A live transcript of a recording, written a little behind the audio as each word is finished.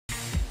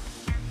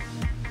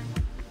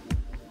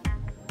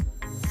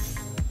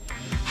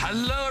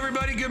Hello,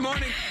 everybody. Good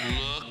morning.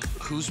 Look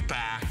who's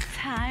back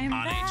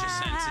on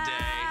HSN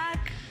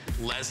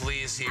today. Leslie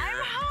is here.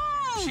 I'm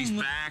home. She's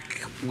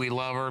back. We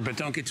love her, but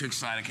don't get too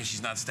excited because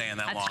she's not staying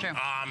that long. That's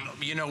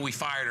true. You know, we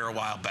fired her a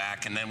while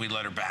back, and then we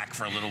let her back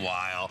for a little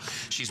while.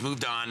 She's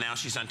moved on. Now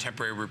she's on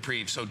temporary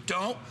reprieve. So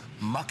don't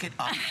muck it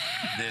up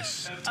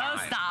this time.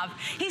 Oh, stop.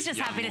 He's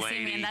just happy to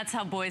see me, and that's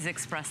how boys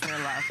express their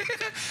love.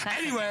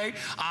 Anyway,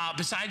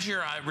 besides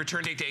your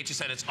return date to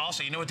HSN, it's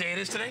also, you know what day it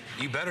is today?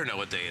 You better know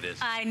what day it is.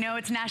 I know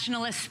it's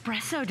National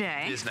Espresso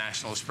Day. It is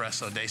National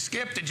Espresso Day.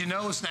 Skip, did you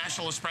know it's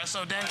National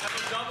Espresso Day?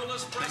 Double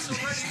espresso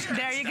right here.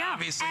 There you go.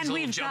 Obviously, and it's a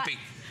little jumpy.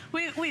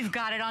 We've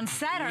got it on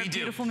set, our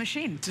beautiful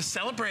machine. To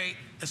celebrate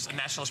this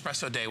National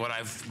Espresso Day, what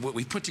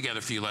we put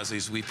together for you, Leslie,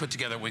 is we put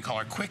together what we call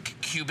our quick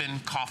Cuban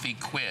coffee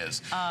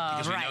quiz.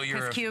 Because we know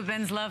because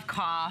Cubans love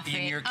coffee.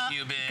 And you're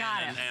Cuban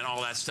and all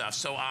that stuff.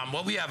 So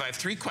what I have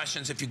 3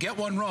 questions. If you get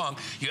one wrong,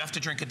 you have to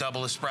drink a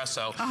double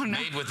espresso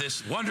made with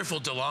this wonderful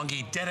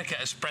DeLonghi Dedica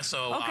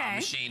espresso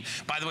machine.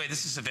 By the way,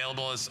 this is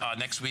available as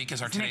next week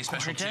as our Today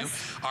Special too.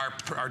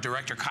 Our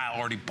director, Kyle,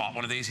 already bought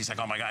one of these. He's like,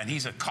 oh my God, and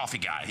he's a coffee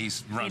guy. He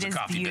runs a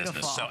coffee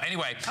business. So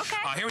anyway,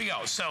 here we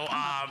go. So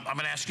I'm going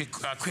to ask you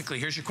quickly.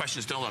 Here's your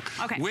questions. Don't look.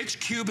 Which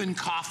Cuban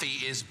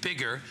coffee is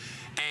bigger,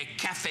 a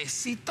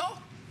cafecito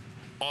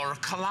or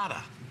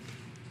colada?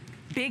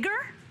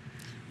 Bigger?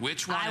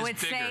 Which one is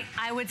bigger?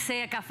 I would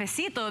say a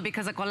cafecito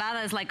because a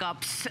colada is like a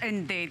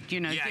and they,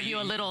 give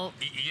you a little.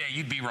 Yeah,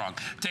 you'd be wrong.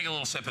 Take a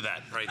little sip of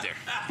that right there.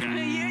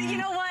 You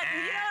know what?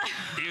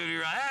 You'd be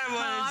right.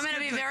 I'm going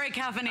to be very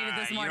caffeinated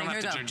this morning. You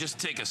don't have to just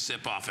take a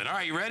sip off it. All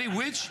right, you ready?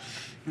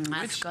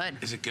 That's good.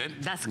 Is it good?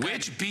 That's good.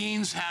 Which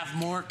beans have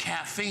more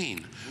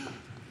caffeine?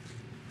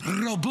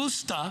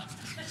 Robusta,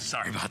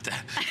 sorry about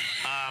that,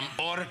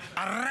 or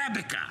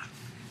Arabica?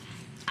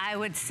 I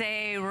would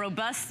say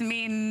robust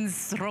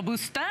means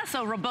robusta,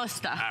 so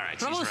robusta. All right,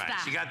 she's right.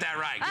 She got that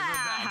right. Give her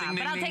a bell. Ding,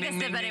 but I'll ding, take ding, a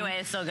sip ding, anyway.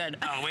 It's so good.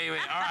 Oh, wait.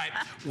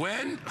 All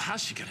right.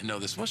 How's she gonna know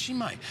this? Well, she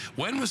might.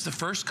 When was the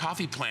first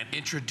coffee plant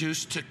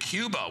introduced to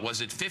Cuba? Was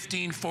it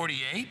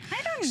 1548?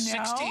 I don't know.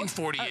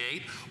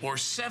 1648 or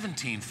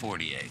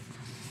 1748?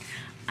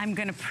 I'm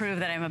going to prove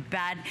that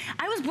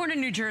I was born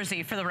in New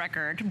Jersey, for the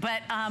record,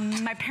 but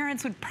my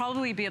parents would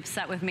probably be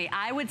upset with me.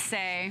 I would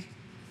say,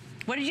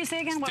 what did you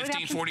say again?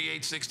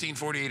 1548,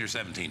 1648, or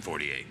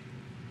 1748?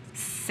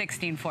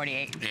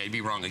 1648. Yeah, you'd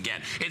be wrong again.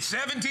 It's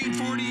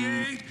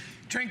 1748.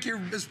 Drink your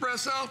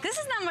espresso. This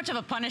is not much of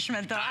a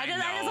punishment, though. I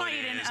just want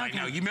you to know. I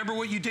know. You remember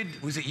what you did?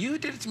 Was it you who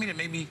did it to me that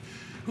made me...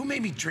 Who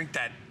made me drink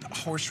that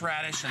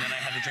horseradish and then I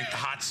had to drink the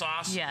hot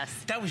sauce? Yes.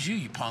 That was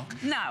you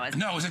punk. No, it wasn't.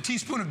 No, it was a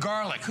teaspoon of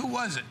garlic. Who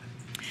was it?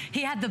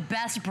 He had the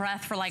best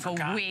breath for like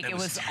a week. It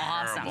was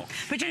awesome.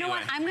 But you know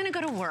what? I'm going to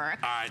go to work.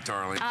 All right,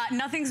 darling.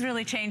 Nothing's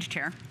really changed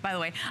here, by the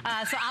way.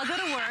 So I'll go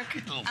to work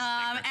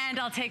and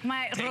I'll take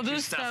my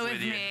Robusto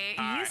with me.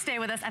 You stay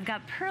with us. I've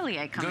got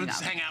Perlier coming up.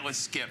 Go hang out with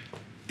Skip.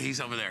 He's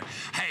over there.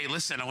 Hey,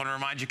 listen, I want to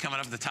remind you coming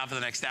up at the top of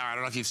the next hour, I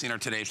don't know if you've seen our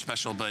Today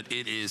Special, but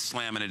it is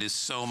slamming. It is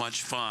so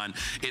much fun.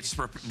 It's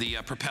the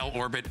Propel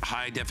Orbit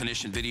High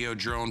Definition Video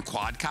Drone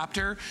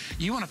Quadcopter.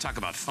 You want to talk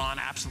about fun,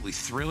 absolutely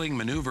thrilling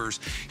maneuvers.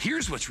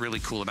 Here's what's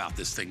really cool about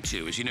this thing,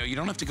 too, is, you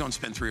don't have to go and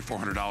spend $300 or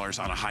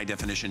 $400 on a high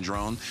definition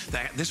drone.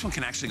 This one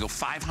can actually go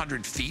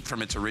 500 feet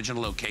from its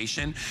original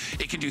location.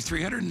 It can do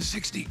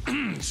 360,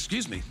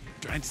 excuse me,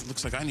 it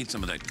looks like I need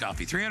some of that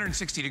coffee.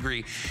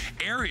 360-degree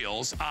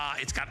aerials.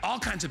 It's got all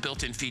kinds of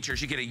built-in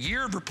features. You get a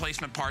year of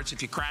replacement parts.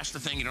 If you crash the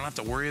thing, you don't have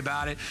to worry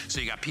about it.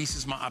 So you got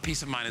peace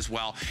of mind as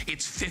well.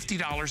 It's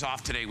 $50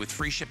 off today with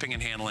free shipping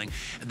and handling.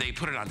 They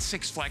put it on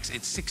 6 Flex.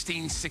 It's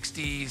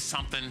 $16.60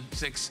 something,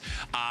 6,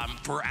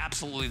 for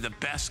absolutely the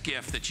best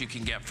gift that you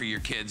can get for your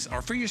kids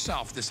or for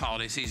yourself this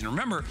holiday season.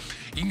 Remember,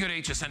 you can go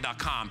to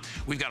hsn.com.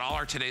 We've got all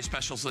our Today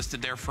Specials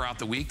listed there throughout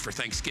the week for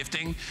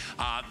Thanksgiving.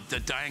 The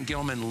Diane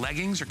Gilman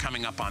leggings are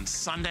coming up on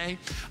Sunday.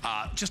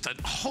 Just a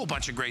whole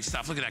bunch of great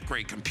stuff. Look at that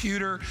great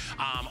computer.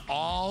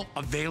 All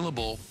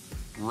available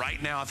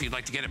right now if you'd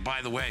like to get it.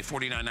 By the way,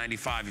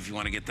 $49.95 if you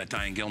want to get that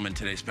Diane Gilman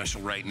Today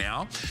Special right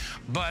now.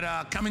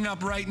 But coming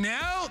up right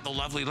now, the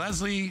lovely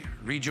Leslie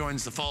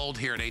rejoins the fold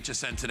here at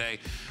HSN today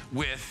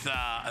with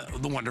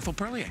the wonderful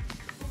Perlier.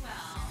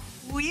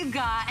 We've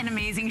got an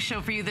amazing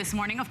show for you this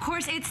morning. Of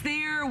course, it's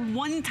their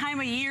one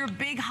time a year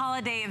big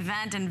holiday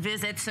event and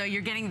visit, so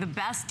you're getting the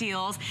best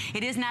deals.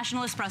 It is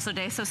National Espresso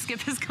Day, so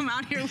Skip has come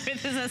out here with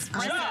his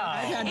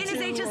espresso in his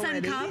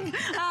HSN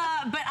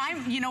cup. But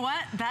you know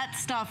what? That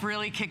stuff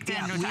really kicked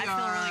in, which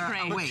I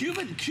feel really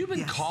great.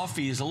 Cuban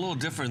coffee is a little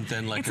different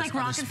than like an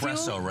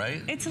espresso,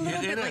 right? It's a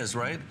little bit It is,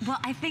 right? Well,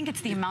 I think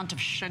it's the amount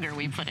of sugar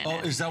we put in it.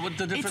 Oh, is that what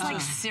the difference is? It's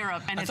like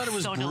syrup, and it's so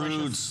delicious. I thought it was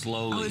brewed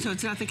slowly. Oh, so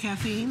it's not the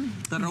caffeine?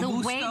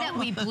 The way that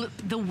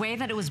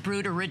that it was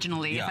brewed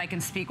originally, if I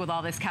can speak with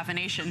all this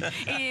caffeination,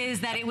 is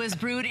that it was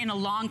brewed in a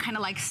long kind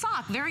of like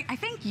sock. I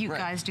think you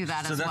guys do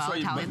that as well,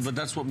 Italians. But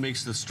that's what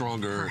makes the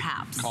stronger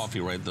coffee,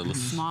 right?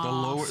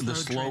 The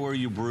slower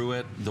you brew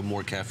it, the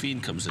more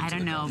caffeine comes into it. I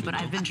don't know, but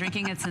I've been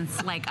drinking it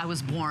since like I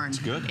was born. It's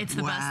good. It's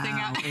the best thing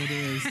out. It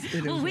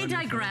is. Well, we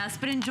digress,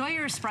 but enjoy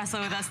your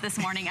espresso with us this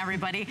morning,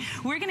 everybody.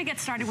 We're going to get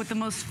started with the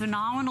most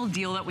phenomenal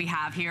deal that we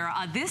have here.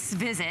 This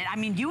visit, I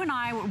mean, you and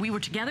I, we were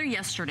together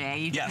yesterday,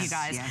 you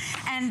guys,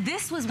 and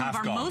this was one of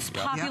our most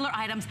popular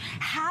items,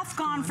 half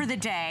gone for the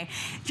day.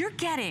 You're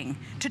getting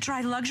to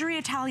try luxury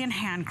Italian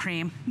hand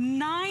cream,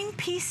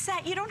 9-piece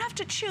set. You don't have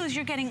to choose.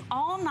 You're getting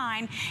all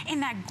 9 in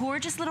that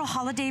gorgeous little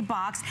holiday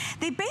box.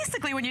 They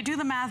basically, when you do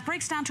the math,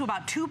 breaks down to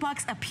about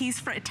 $2 a piece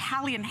for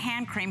Italian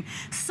hand cream.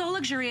 So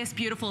luxurious,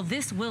 beautiful.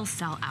 This will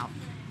sell out.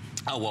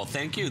 Oh, well,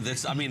 thank you.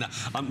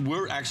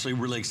 We're actually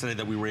really excited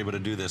that we were able to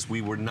do this.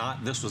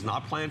 This was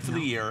not planned for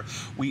the year.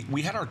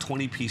 We had our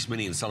 20-piece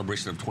mini in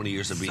celebration of 20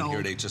 years of being here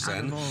at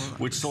HSN,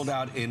 which sold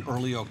out in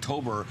early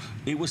October.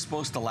 It was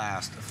supposed to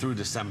last through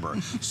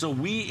December. So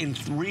we, in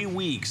 3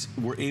 weeks,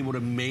 were able to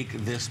make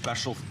this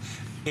special.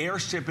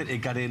 Airship it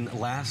got in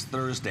last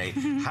Thursday.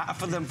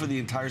 Half of them for the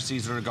entire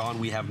season are gone.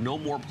 We have no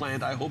more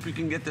planned. I hope you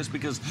can get this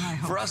because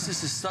for us,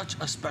 this is such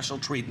a special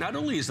treat. Not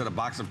only is it a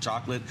box of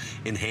chocolate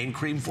in hand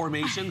cream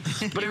formation,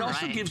 but it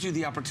also gives you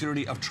the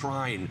opportunity of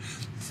trying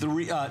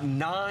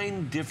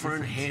 9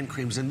 different hand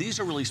creams. And these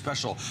are really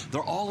special.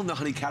 They're all in the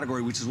honey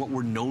category, which is what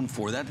we're known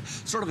for. That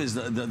sort of is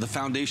the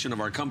foundation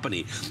of our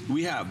company.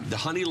 We have the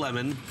honey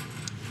lemon.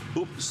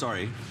 Oops,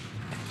 sorry.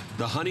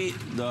 The honey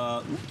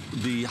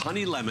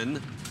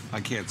lemon. I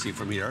can't see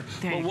from here.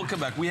 Well, we'll come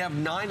back. We have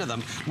 9 of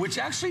them, which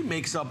actually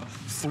makes up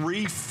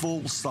 3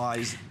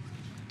 full-size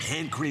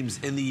hand creams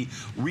in the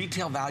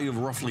retail value of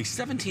roughly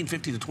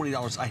 $17.50 to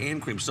 $20 a hand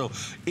cream. So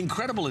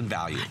incredible in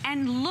value.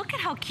 And look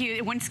at how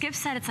cute. When Skip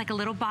said it's like a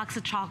little box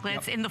of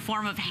chocolates in the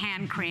form of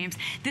hand creams,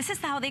 this is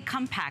how they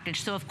come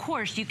packaged. So of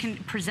course you can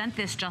present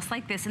this just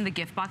like this in the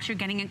gift box you're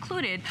getting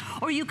included,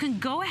 or you can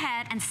go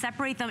ahead and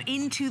separate them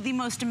into the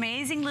most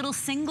amazing little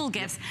single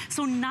gifts.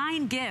 So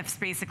 9 gifts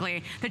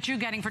basically that you're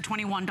getting for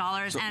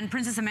 $21. And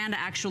Princess Amanda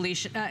actually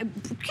came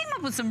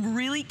up with some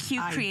really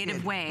cute,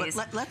 creative ways.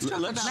 But let's talk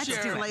about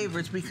the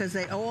flavors, because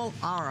they all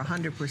are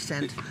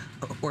 100%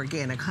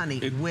 organic honey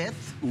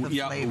with the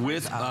flavors.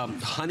 With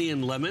honey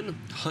and lemon,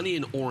 honey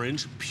and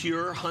orange,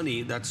 pure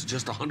honey. That's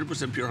just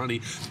 100% pure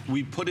honey.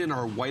 We put in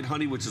our white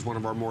honey, which is one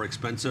of our more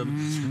expensive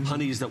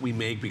honeys that we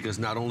make, because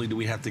not only do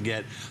we have to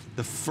get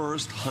the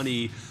first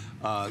honey,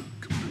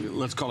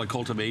 let's call it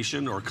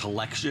cultivation or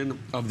collection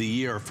of the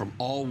year from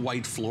all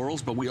white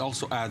florals, but we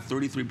also add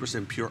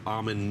 33% pure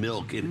almond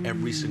milk in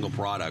every single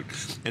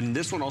product. And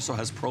this one also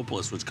has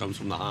propolis, which comes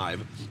from the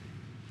hive.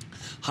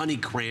 Honey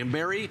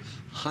cranberry,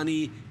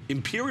 honey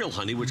imperial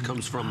honey, which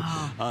comes from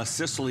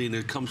Sicily, and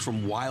it comes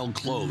from wild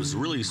cloves,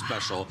 really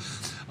special.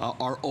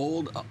 Our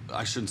old,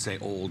 I shouldn't say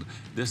old,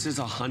 this is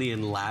a honey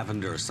and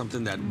lavender,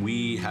 something that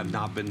we have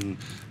not been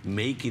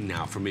making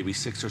now for maybe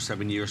 6 or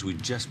 7 years. We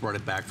just brought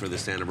it back for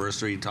this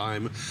anniversary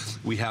time.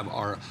 We have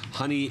our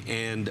honey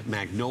and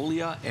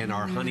magnolia and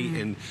our honey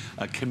and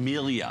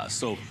camellia.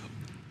 So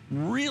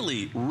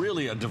really,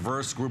 really a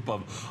diverse group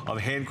of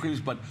hand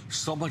creams, but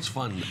so much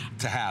fun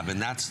to have,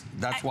 and that's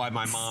why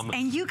my mom.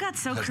 And you got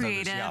so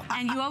creative,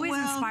 and you always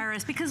inspire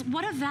us, because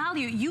what a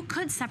value. You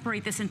could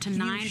separate this into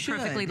 9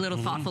 perfectly little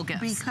thoughtful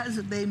gifts.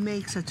 Because they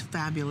make such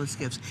fabulous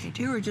gifts.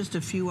 Here are just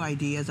a few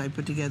ideas I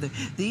put together.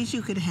 These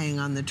you could hang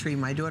on the tree.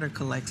 My daughter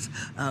collects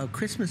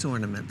Christmas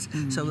ornaments,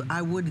 so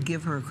I would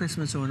give her a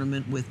Christmas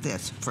ornament with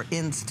this, for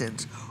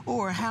instance.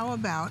 Or how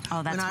about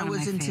when I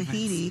was in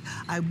Tahiti,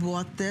 I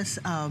bought this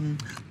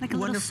like a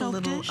wonderful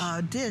little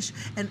dish?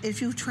 And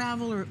if you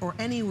travel or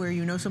anywhere,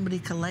 you know somebody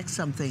collects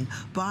something,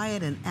 buy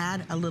it and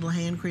add a little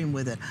hand cream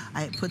with it.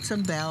 I put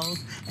some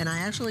bells, and I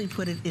actually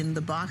put it in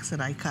the box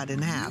that I cut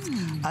in half.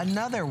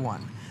 Another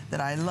one that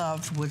I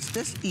loved was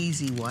this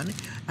easy one.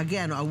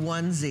 Again, a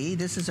onesie.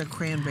 This is a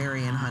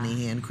cranberry and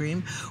honey hand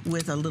cream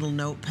with a little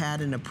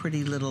notepad and a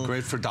pretty little...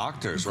 Great for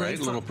doctors, right?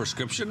 Little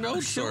prescription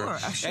notes? Sure.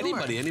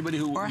 Anybody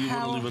who you want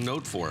to leave a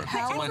note for.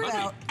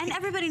 And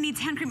everybody needs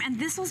hand cream, and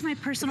this was my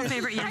personal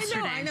favorite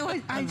yesterday. I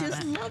know. I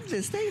just love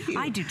this. Thank you.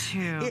 I do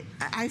too.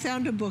 I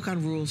found a book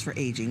on rules for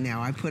aging.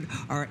 Now, I put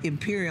our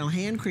Imperial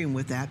hand cream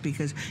with that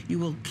because you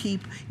will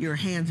keep your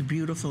hands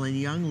beautiful and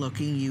young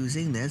looking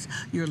using this.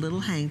 Your little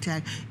hang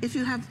tag. If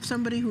you have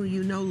somebody who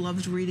you know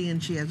loves reading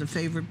and she has a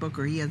favorite book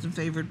or he has a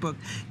favorite book,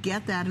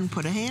 get that and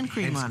put a hand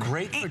cream on it. It's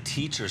great for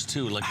teachers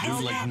too. Like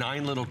do like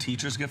 9 little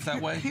teachers gift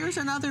that way. Here's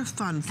another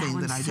fun thing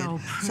that I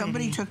did.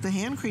 Somebody took the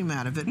hand cream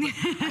out of it,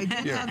 but I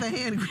did have the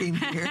hand cream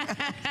here.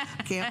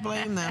 Can't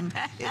blame them.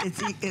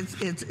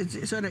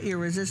 It's sort of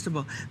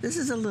irresistible. This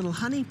is a little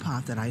honey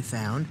pot that I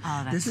found.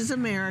 This is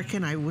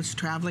American. I was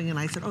traveling and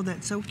I said, oh,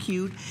 that's so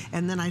cute.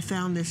 And then I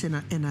found this in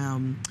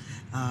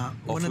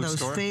one of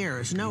those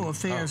fairs. No, a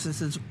fairs.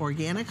 This is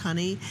organic. organic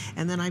honey,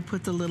 and then I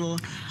put the little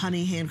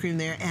honey hand cream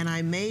there, and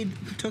I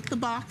took the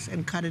box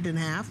and cut it in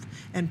half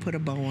and put a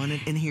bow on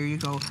it, and here you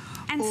go.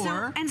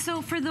 And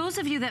so for those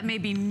of you that may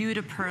be new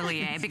to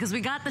Perlier, because we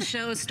got the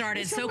show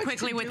started so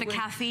quickly with the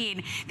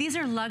caffeine, these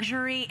are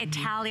luxury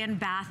Italian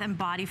bath and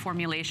body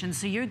formulations.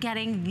 So you're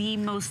getting the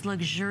most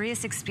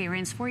luxurious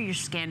experience for your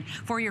skin,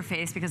 for your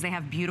face, because they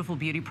have beautiful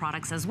beauty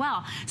products as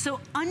well.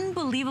 So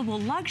unbelievable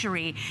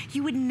luxury.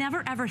 You would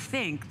never ever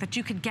think that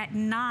you could get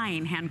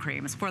 9 hand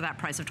creams for that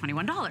price of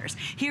 $21.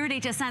 Here at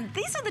HSN,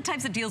 these are the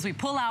types of deals we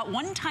pull out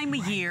one time a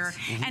year,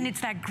 and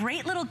it's that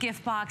great little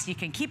gift box. You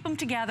can keep them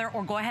together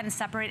or go ahead and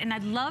separate. And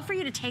I'd love for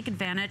you to take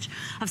advantage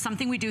of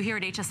something we do here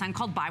at HSN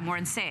called Buy More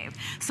and Save.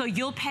 So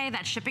you'll pay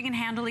that shipping and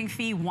handling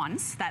fee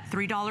once, that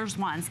 $3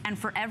 once, and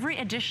for every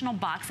additional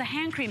box of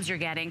hand creams you're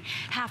getting,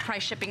 half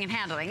price shipping and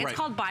handling. It's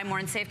called Buy More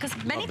and Save because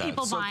many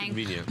people buying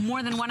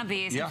more than one of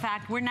these. In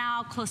fact, we're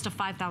now close to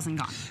 5,000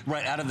 gone.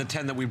 Right, out of the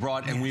 10 that we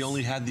brought, and we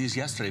only had these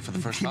yesterday for the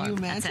first time. Can you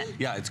imagine?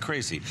 Yeah, it's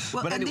crazy.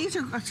 Well, but and anyway, these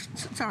are,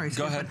 sorry,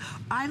 go ahead.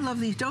 I love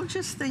these. Don't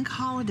just think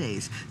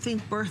holidays.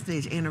 Think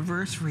birthdays,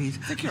 anniversaries,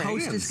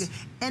 hostess.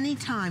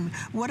 Anytime.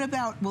 What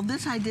about, well,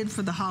 this I did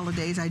for the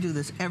holidays. I do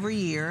this every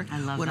year. I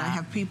love when that. I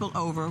have people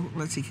over.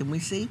 Let's see, can we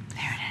see?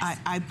 There it is.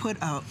 I put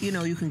a, you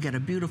know, you can get a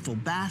beautiful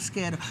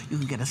basket. You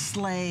can get a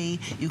sleigh.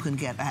 You can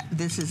get,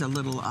 this is a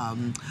little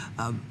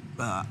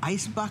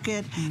ice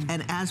bucket,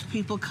 and as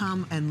people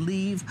come and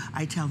leave,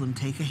 I tell them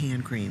take a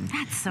hand cream.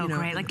 That's so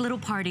great, like little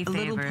party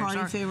favors. A little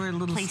party favor, a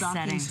little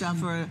stocking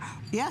stuffer.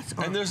 Yes.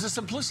 And there's the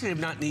simplicity of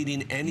not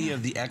needing any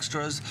of the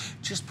extras.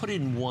 Just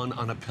putting one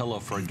on a pillow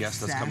for a guest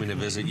that's coming to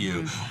visit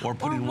you, or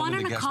putting one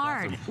in the guest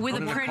bathroom. With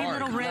a pretty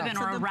little ribbon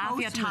or a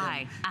raffia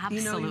tie. Absolutely.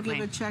 You know, you give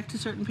a check to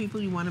certain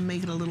people, you want to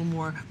make it a little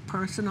more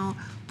personal,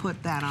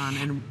 put that on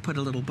and put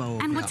a little bow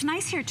over. And what's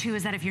nice here too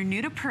is that if you're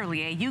new to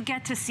Perlier, you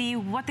get to see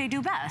what they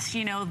do best.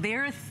 You know,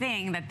 their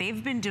thing that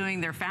they've been doing,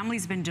 their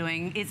family's been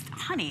doing, is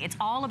honey. It's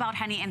all about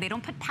honey, and they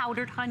don't put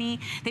powdered honey.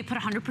 They put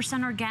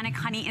 100% organic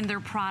honey in their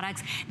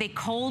products. They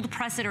cold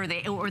press it,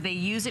 or they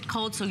use it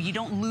cold, so you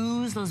don't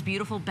lose those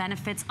beautiful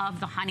benefits of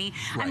the honey.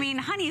 I mean,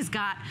 honey's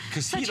got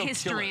such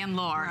history and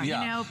lore. You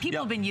know, people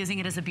have been using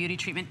it as a beauty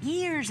treatment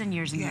years and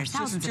years and years,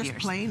 thousands of years.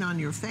 Just plain on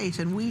your face,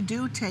 and we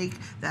do take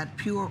that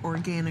pure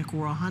organic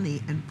raw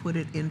honey and put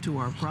it into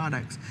our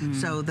products,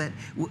 so that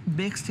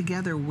mixed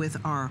together with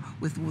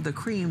the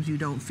creams, you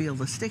don't feel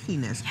the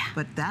stickiness.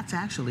 But that's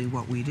actually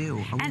what we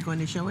do. Are we going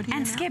to show it here?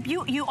 And now? Skip,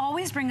 you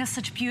always bring us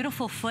such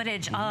beautiful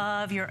footage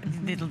of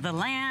the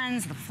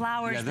lands, the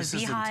flowers, the beehives.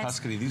 This is in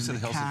Tuscany. These are the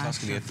hills of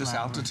Tuscany. At this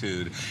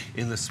altitude,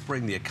 in the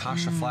spring, the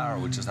acacia flower,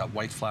 which is that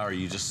white flower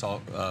you just saw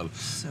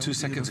 2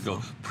 seconds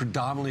ago,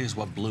 predominantly is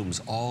what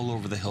blooms all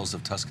over the hills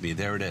of Tuscany.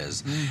 There it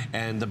is.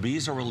 And the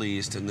bees are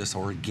released in this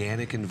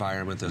organic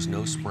environment. There's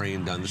no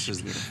spraying done. This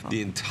is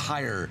the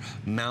entire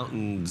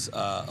mountains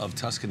of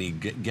Tuscany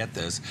get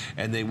this,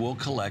 and they will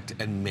collect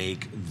and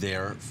make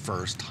their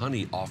first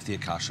honey off the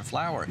acacia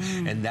flower.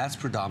 And that's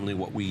predominantly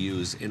what we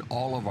use in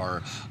all of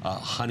our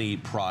honey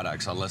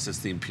products, unless it's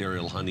the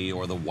imperial honey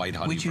or the white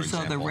honey, which you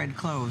saw the red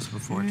cloves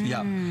before too.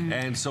 Yeah,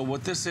 and so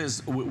what this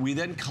is, we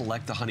then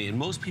collect the honey, and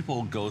most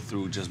people go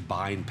through just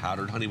buying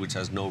powdered honey, which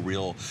has no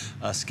real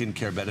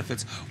skincare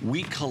benefits.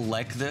 We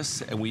collect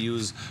this, and we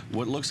use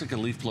what looks like a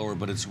leaf blower,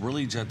 but it's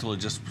really gentle. It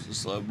just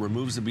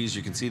removes the bees.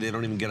 You can see they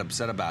don't even get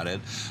upset about it.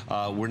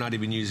 We're not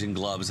even using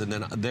gloves. And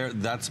then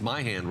that's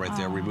my hand right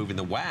there, removing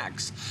the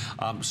wax,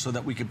 so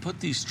that we can put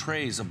these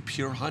trays of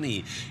pure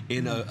honey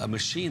in a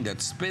machine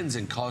that spins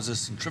and causes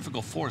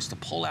centrifugal force to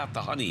pull out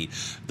the honey.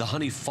 The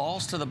honey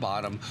falls to the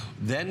bottom,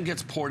 then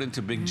gets poured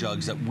into big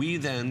jugs that we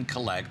then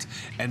collect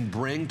and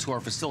bring to our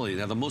facility.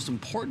 Now, the most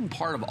important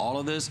part of all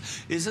of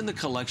this isn't the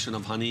collection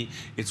of honey,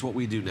 it's what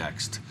we do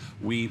next.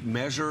 We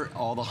measure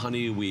all the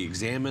honey, we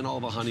examine all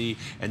the honey,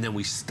 and then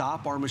we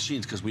stop our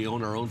machines because we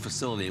own our own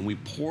facility, and we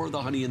pour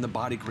the honey in the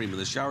body cream and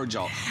the shower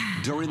gel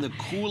during the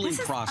cooling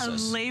process.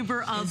 This is a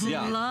labor of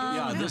love.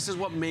 Yeah, this is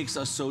what makes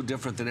us so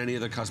different than any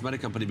other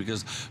cosmetic company,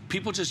 because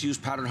people just use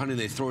powdered honey,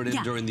 they throw it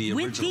in during the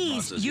original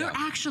process. With these, you're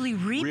actually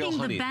reaping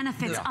the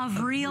benefits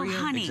of real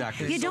honey.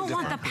 Exactly. You don't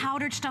want the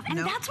powdered stuff. And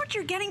that's what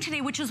you're getting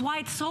today, which is why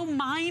it's so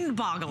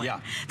mind-boggling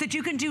that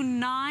you can do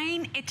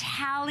 9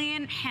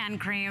 Italian hand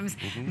creams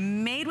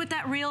made with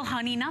that real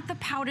honey, not the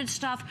powdered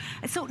stuff.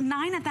 So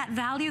 9 at that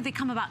value, they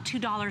come about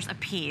 $2 a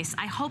piece.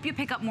 I hope you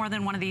pick up more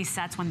than one of these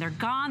sets. When they're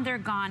gone, they're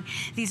gone.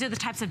 These are the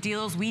types of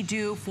deals we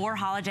do for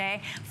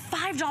holiday.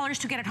 $5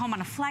 to get it home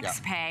on a flex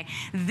pay.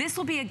 This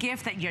will be a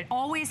gift that you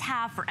always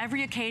have for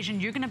every occasion.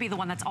 You're going to be the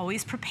one that's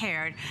always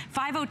prepared.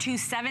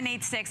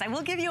 502-786. I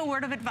will give you a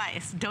word of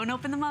advice. Don't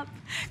open them up,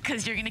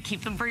 because you're going to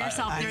keep them for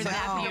yourself. They're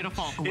that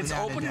beautiful. It's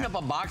opening up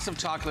a box of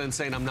chocolate and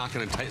saying, I'm not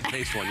going to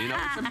taste one. You know,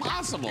 it's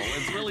impossible.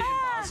 It's really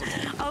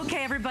impossible.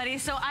 Okay, everybody.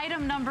 So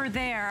item number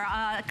there.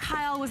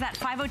 Kyle was at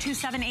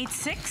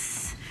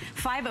 502-786.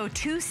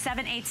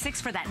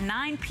 502-786 for that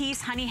 9-piece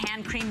honey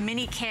hand cream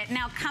mini kit.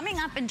 Now, coming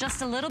up in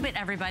just a little bit,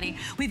 everybody,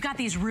 we've got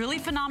these really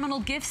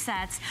phenomenal gift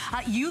sets.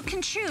 You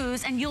can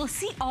choose, and you'll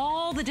see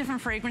all the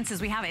different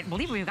fragrances we have. I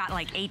believe we've got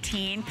like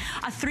 18, a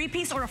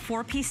 3-piece or a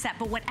 4-piece set,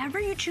 but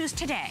whatever you choose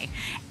today,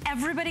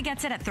 everybody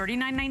gets it at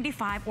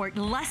 $39.95 or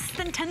less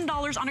than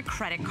 $10 on a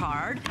credit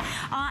card.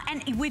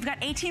 And we've got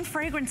 18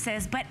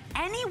 fragrances, but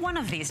any one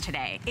of these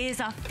today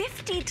is a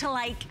 $50 to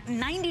like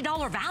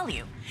 $90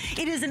 value.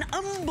 It is an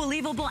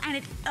unbelievable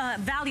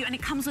value, and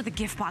it comes with a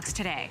gift box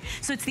today.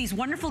 So it's these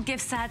wonderful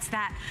gift sets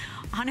that,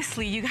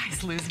 honestly, you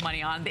guys lose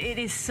money on. It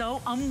is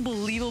so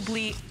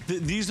unbelievably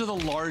these are the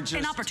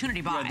largest an opportunity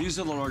buy. Yeah, these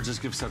are the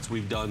largest gift sets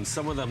we've done.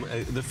 Some of them,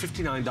 the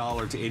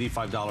 $59 to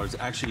 $85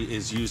 actually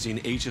is using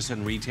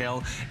HSN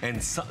retail, and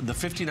the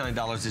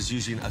 $59 is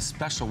using a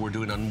special we're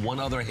doing on one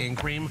other hand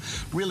cream.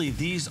 Really,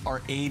 these are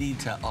 $80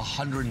 to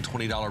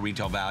 $120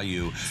 retail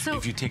value. So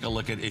if you take a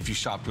look at, if you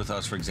shopped with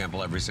us, for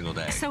example, every single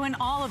day. So in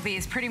all of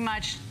these, pretty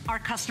much our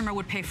customer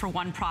would pay for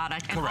one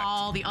product, and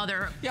all the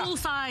other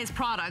full-size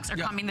products are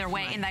coming their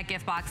way in that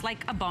gift box,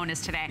 like a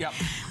bonus today.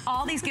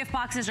 All these gift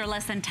boxes are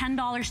less than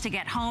 $10 to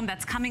get home.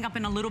 That's coming up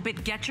in a little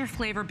bit. Get your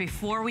flavor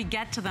before we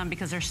get to them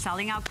because they're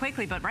selling out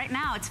quickly. But right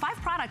now, it's 5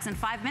 products in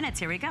 5 minutes.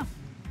 Here we go.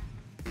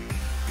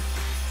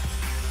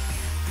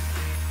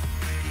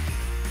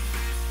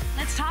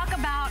 Let's talk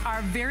about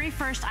our very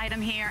first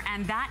item here,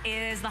 and that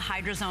is the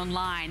Hydrazone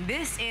line.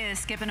 This is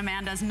Skip and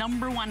Amanda's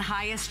 #1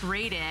 highest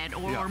rated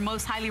or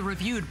most highly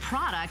reviewed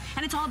product,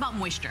 and it's all about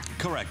moisture.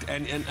 Correct,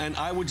 and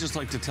I would just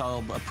like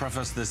to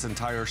preface this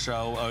entire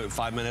show,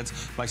 5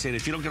 minutes, by saying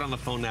if you don't get on the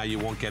phone now, you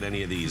won't get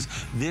any of these.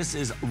 This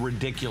is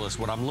ridiculous.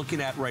 What I'm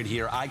looking at right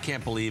here, I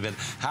can't believe it.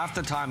 Half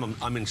the time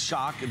I'm in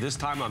shock. This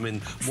time I'm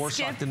in more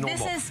shock than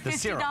normal. This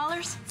is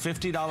 $50?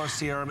 $50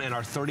 serum and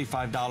our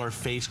 $35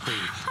 face cream.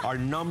 Our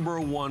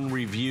 #1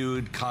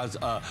 reviewed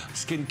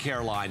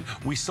skincare line.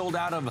 We sold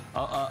out of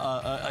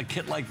a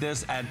kit like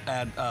this at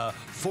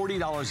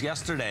 $40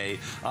 yesterday.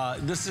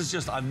 This is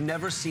just, I've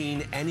never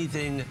seen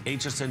anything,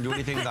 HSN do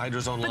anything in the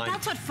Hydrazone line. But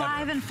that's what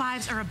 5 and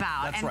 5s are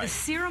about. That's and right. The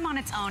serum on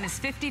its own is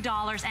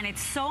 $50, and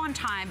it's so on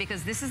time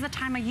because this is the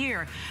time of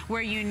year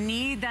where you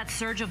need that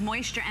surge of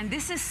moisture. And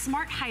this is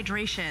smart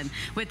hydration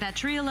with that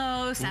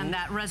trehalose and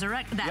that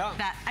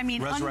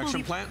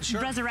resurrection plant.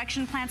 Sure.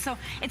 Resurrection plant. So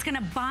it's going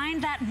to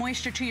bind that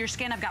moisture to your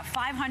skin. I've got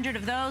 500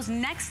 of those.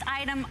 Next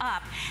item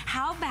up,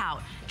 how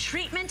about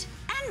treatment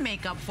and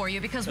makeup for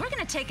you, because we're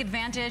going to take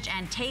advantage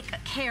and take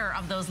care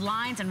of those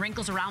lines and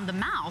wrinkles around the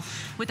mouth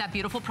with that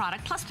beautiful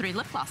product plus 3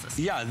 lip glosses.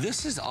 Yeah,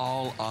 this is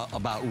all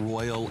about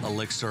Royal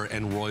Elixir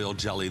and Royal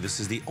Jelly. This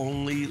is the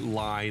only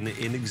line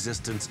in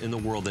existence in the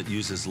world that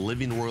uses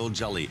living royal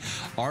jelly.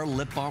 Our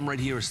lip balm right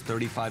here is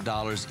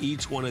 $35.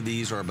 Each one of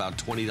these are about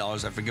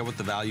 $20. I forget what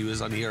the value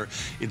is on here.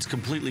 It's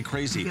completely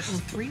crazy. You get all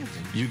 3 of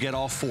them. You get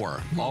all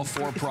 4. All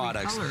 4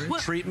 products.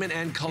 Treatment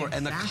and color. Exactly.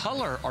 And the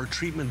color, our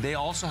treatment, they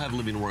also have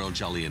living royal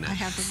jelly in it.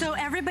 So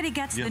everybody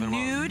gets the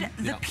nude,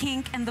 the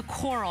pink, and the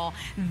coral.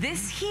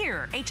 This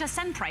here,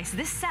 HSN price,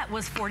 this set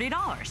was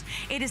 $40.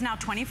 It is now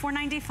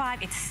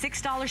 $24.95. It's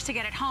 $6 to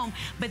get it home.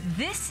 But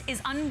this is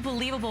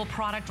unbelievable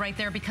product right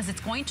there because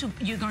it's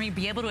you're going to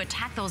be able to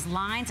attack those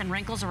lines and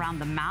wrinkles around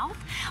the mouth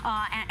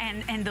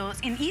and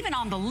even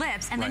on the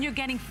lips. And then you're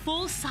getting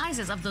full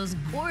sizes of those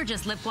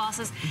gorgeous lip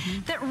glosses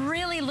that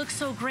really look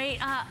so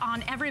great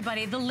on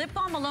everybody. The lip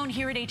balm alone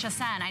here at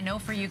HSN, I know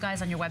for you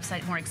guys on your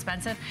website more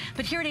expensive,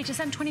 but here at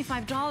HSN,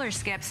 $25,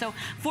 Skip. So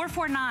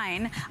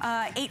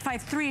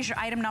 449-853 is your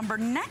item number.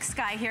 Next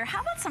guy here,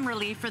 how about some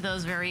relief for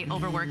those very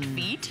overworked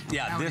feet?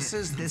 Yeah, this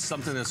is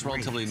something that's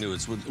relatively new.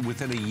 It's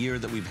within a year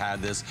that we've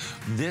had this.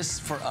 This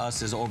for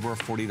us is over a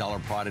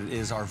 $40 product. It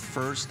is our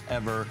first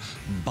ever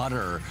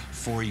butter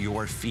for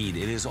your feet.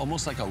 It is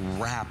almost like a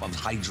wrap of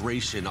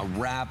hydration, a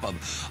wrap of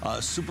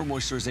super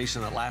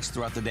moisturization that lasts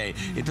throughout the day.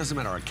 It doesn't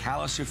matter how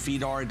callous your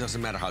feet are. It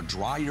doesn't matter how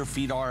dry your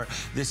feet are.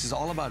 This is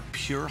all about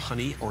pure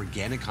honey,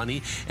 organic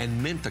honey,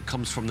 and mint that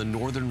comes from the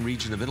northern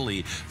region of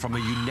Italy, from a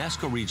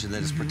UNESCO region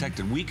that is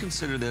protected. We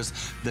consider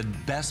this the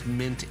best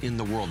mint in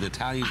the world. The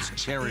Italians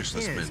cherish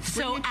this mint.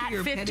 So at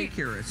your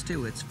pedicurists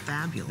too, it's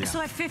fabulous.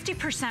 So at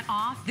 50%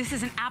 off, this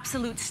is an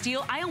absolute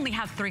steal. I only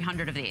have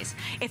 300 of these.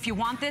 If you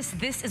want this,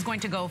 this is going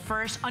to go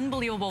first.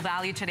 Unbelievable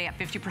value today at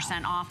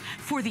 50% off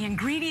for the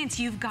ingredients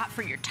you've got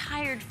for your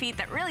tired feet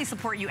that really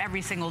support you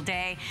every single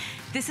day.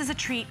 This is a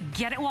treat.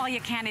 Get it while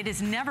you can. It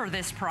is never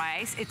this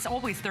price. It's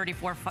always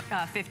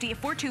 $34.50.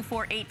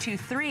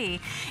 424-823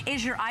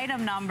 is your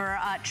item number.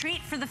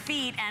 Treat for the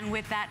feet, and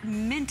with that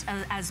mint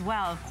as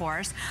well, of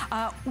course.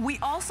 We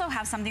also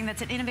have something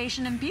that's an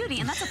innovation in beauty,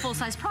 and that's a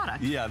full-size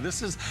product. Yeah,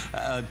 this is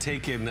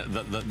taken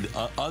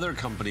the other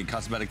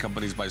cosmetic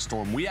companies by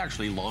storm. We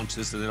actually launched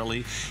this in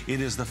Italy.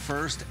 It is the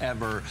first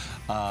ever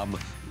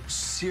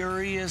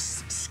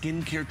serious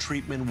skincare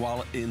treatment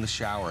while in the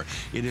shower.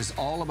 It is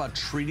all about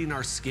treating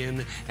our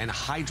skin and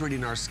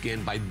hydrating our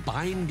skin by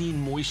binding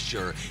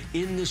moisture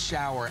in the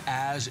shower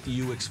as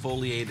you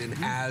exfoliate and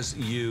as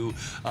you,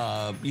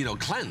 you know,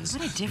 cleanse.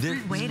 What a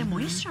different way to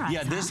moisturize.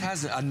 Yeah, this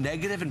has a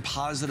negative and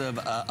positive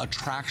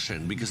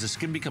attraction because the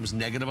skin becomes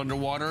negative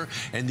underwater,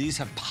 and these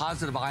have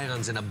positive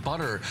ions in a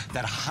butter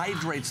that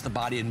hydrates the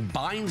body and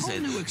binds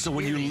it. So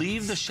when you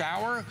leave the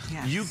shower,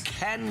 you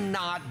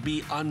cannot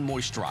be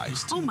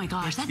unmoisturized. Oh my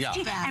gosh, that's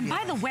deep. And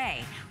by the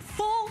way,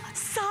 full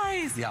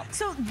size. Yeah.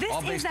 So this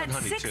All is based at on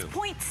honey,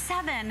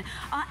 6.7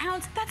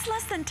 ounce. That's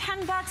less than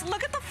 $10.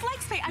 Look at the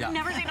flex pay. I've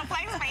never seen a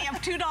flex pay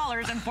of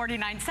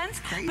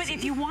 $2.49. But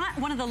if you want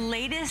one of the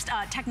latest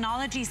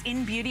technologies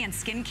in beauty and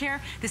skincare,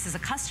 this is a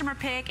customer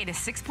pick. It is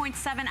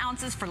 6.7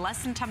 ounces for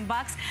less than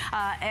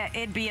 $10.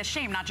 It'd be a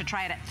shame not to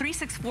try it. At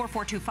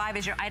 364425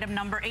 is your item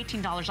number,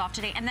 $18 off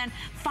today. And then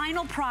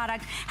final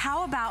product,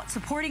 how about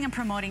supporting and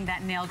promoting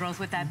that nail growth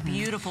with that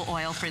beautiful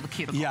oil for the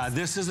cuticles? Yeah,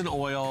 this is an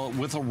oil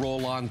with a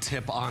roll-on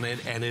tip on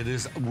it, and it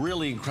is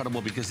really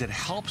incredible because it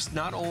helps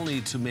not only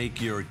to make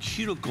your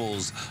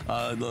cuticles,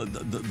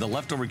 the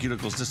leftover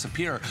cuticles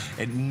disappear,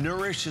 it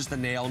nourishes the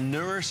nail,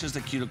 nourishes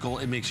the cuticle,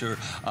 it makes your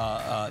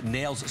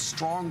nails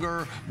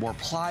stronger, more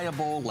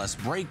pliable, less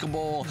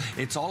breakable.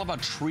 It's all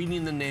about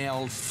treating the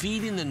nail,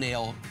 feeding the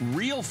nail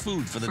real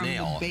food for the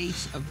nail. From the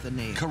base of the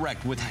nail.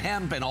 Correct, with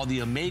hemp and all the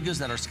omegas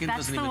that our skin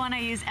doesn't even... That's the one I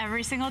use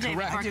every single day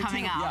before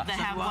coming out. They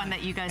have one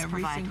that you guys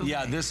provide.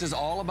 Yeah, this is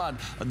all about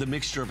the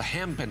mixture of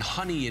hemp and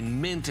honey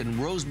and mint and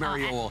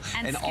rosemary oil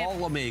and all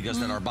omegas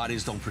that our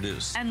bodies don't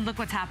produce. And look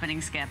what's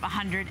happening, Skip.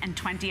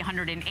 120,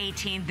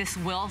 118. This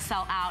will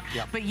sell out.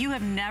 But you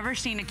have never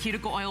seen a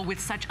cuticle oil with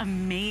such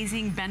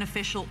amazing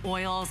beneficial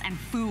oils and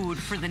food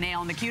for the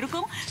nail and the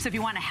cuticle. So if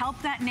you want to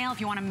help that nail, if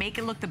you want to make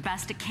it look the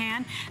best it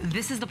can,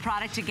 this is the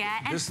product to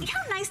get. And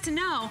how nice to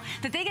know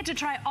that they get to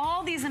try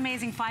all these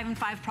amazing 5 and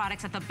 5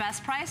 products at the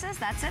best prices.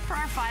 That's it for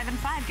our 5 and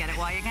 5. Get it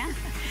while you can.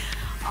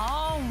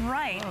 All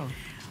right.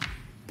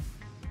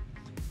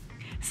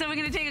 So we're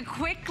going to take a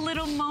quick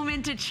little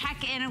moment to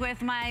check in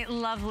with my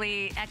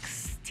lovely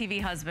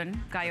ex-TV husband,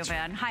 Gaio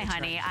Van. Hi,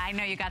 honey. I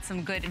know you got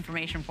some good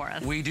information for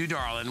us. We do,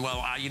 darling.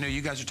 Well, you know,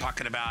 you guys are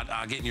talking about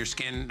getting your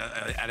skin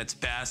at its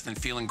best and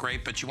feeling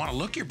great, but you want to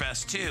look your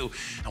best, too.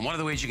 And one of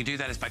the ways you can do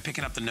that is by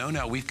picking up the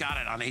No-No. We've got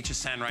it on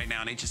HSN right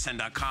now, on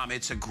hsn.com.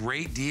 It's a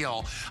great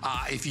deal.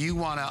 If you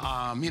want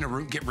to, you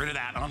know, get rid of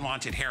that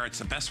unwanted hair, it's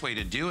the best way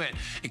to do it.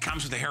 It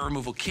comes with a hair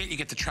removal kit. You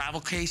get the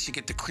travel case, you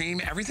get the cream,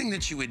 everything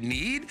that you would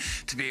need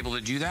to be able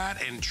to do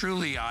that. And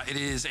truly, it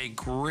is a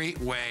great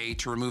way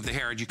to remove the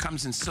hair. It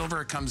comes in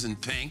silver, it comes in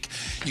pink.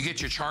 You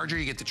get your charger,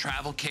 you get the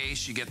travel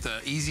case, you get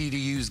the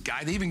easy-to-use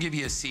guide. They even give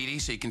you a CD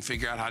so you can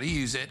figure out how to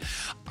use it.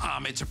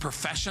 It's a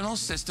professional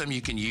system.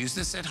 You can use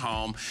this at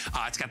home.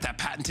 It's got that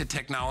patented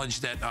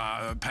technology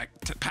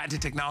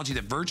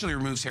that virtually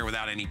removes hair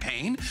without any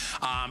pain.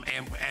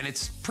 And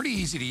it's pretty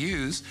easy to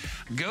use.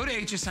 Go to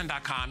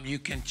hsn.com. You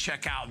can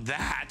check out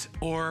that.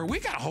 Or we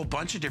got a whole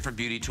bunch of different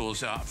beauty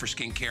tools for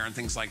skincare and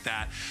things like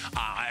that.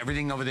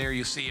 Everything over there,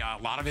 you see a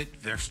lot of it.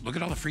 Look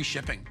at all the free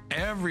shipping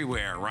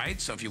everywhere, right?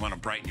 So if you want to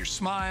brighten your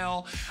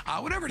smile,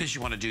 whatever it is you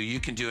want to do, you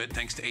can do it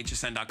thanks to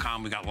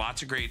hsn.com. We got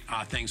lots of great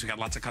things. We got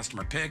lots of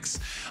customer picks,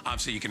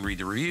 so you can read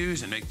the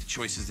reviews and make the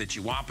choices that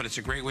you want. But it's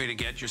a great way to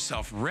get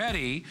yourself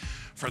ready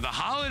for the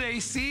holiday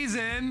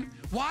season.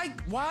 Why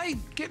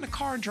get in a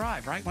car and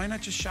drive, right? Why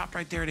not just shop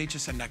right there at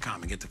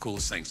hsn.com and get the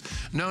coolest things?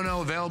 No,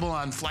 available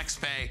on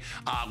FlexPay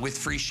with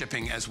free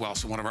shipping as well.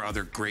 So one of our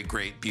other great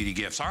beauty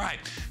gifts. All right,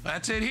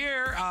 that's it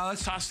here.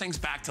 Let's toss things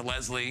back to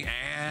Leslie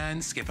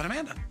and Skip and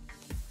Amanda.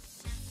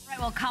 All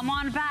right, well, come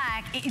on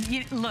back.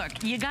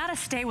 Look, you got to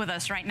stay with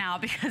us right now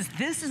because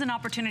this is an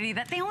opportunity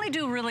that they only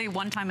do really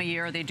one time a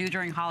year. They do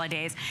during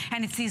holidays,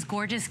 and it's these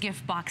gorgeous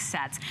gift box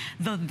sets.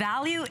 The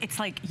value, it's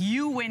like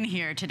you win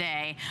here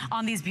today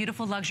on these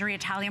beautiful luxury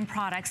Italian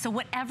products. So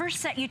whatever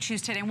set you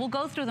choose today, and we'll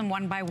go through them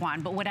one by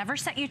one, but whatever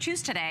set you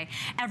choose today,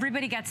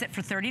 everybody gets it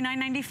for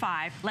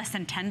 $39.95, less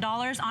than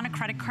 $10 on a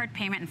credit card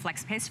payment, and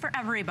FlexPay's for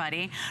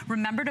everybody.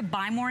 Remember to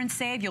buy more and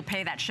save. You'll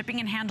pay that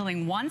shipping and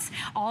handling once.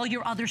 All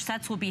your other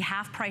sets will be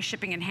half price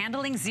shipping and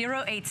handling.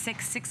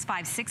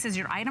 086656 is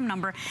your item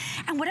number.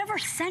 And whatever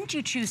scent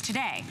you choose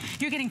today,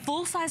 you're getting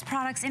full-size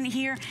products in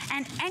here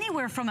and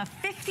anywhere from a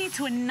 $50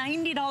 to a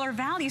 $90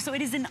 value. So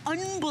it is an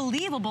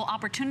unbelievable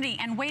opportunity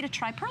and way to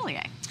try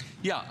Perlier.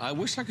 Yeah, I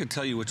wish I could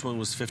tell you which one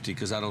was 50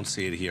 because I don't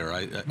see it here.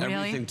 Really?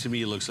 Everything to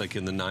me looks like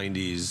in the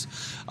 90s.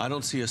 I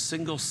don't see a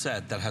single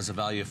set that has a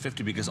value of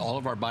 50 because all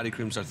of our body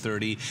creams are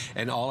 30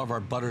 and all of our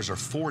butters are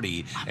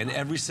 40 and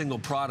every single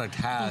product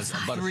has a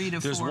butter.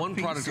 There's one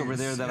product over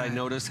there that I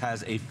noticed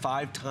has a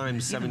 5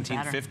 times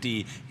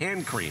 1750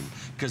 hand cream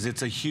because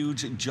it's a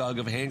huge jug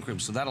of hand cream.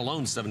 So that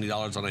alone is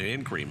 $70 on a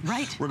hand cream.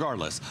 Right.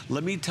 Regardless,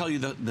 let me tell you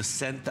the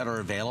scent that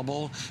are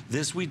available.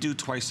 This we do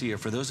twice a year.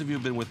 For those of you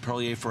who've been with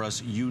Perlier for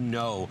us, you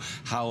know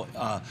how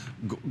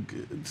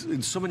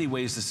in so many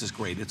ways this is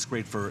great. It's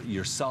great for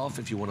yourself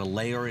if you want to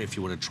layer, if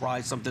you want to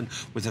try something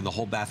within the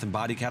whole bath and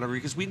body category,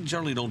 because we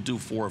generally don't do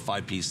 4 or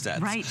 5 piece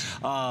sets. Right.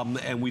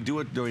 And we do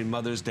it during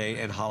Mother's Day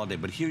and holiday.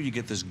 But here you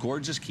get this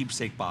gorgeous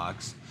keepsake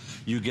box.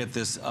 You get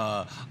this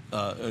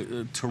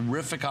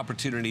terrific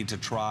opportunity to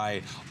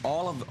try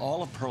all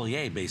of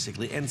Perlier,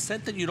 basically, and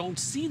scent that you don't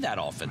see that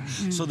often.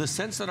 Right. So the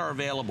scents that are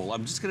available,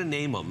 I'm just going to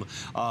name them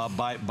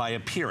by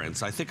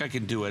appearance. I think I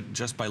can do it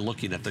just by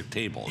looking at the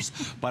tables.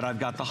 But I've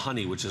got the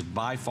honey, which is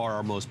by far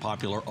our most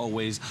popular,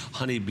 always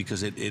honey,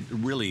 because it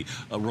really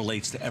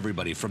relates to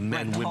everybody, from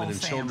men, women,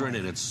 and children,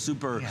 and it's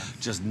super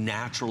just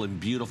natural and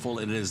beautiful.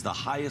 And it is the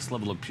highest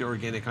level of pure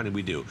organic honey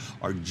we do,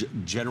 our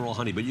general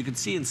honey. But you can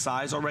see in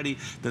size already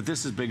that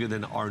this is bigger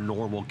than our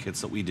normal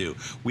kits that we do.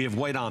 We have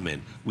white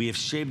almond. We have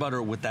shea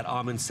butter with that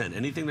almond scent.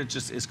 Anything that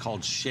just is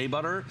called shea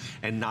butter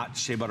and not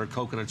shea butter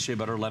coconut, shea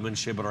butter lemon,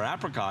 shea butter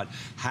apricot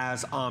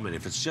has almond.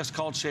 If it's just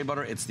called shea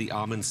butter, it's the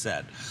almond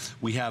set.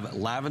 We have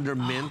lavender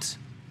mint,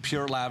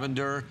 pure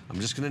lavender, I'm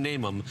just gonna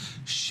name them,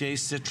 shea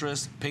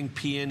citrus, pink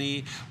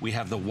peony, we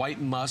have the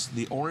white musk,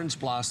 the orange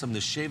blossom,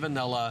 the shea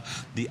vanilla,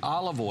 the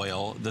olive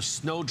oil, the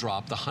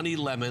snowdrop, the honey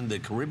lemon, the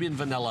Caribbean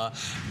vanilla,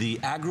 the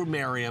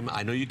agrumarium,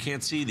 I know you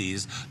can't see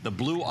these, the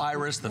blue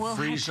iris, the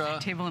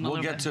freesia,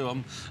 we'll get to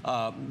them,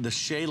 the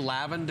shea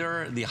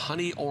lavender, the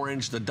honey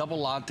orange, the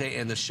double latte,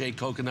 and the shea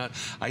coconut.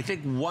 I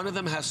think one of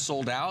them has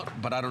sold out,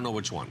 but I don't know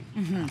which one.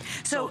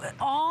 So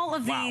all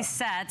of these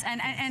sets,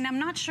 and I'm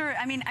not sure,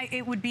 I mean,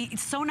 it would be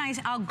so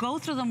nice. I'll go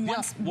through them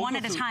one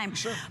at a time.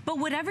 Sure. But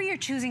whatever you're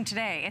choosing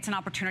today, it's an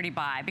opportunity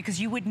buy, because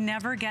you would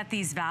never get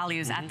these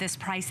values at this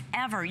price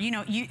ever. You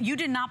know, you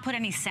did not put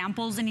any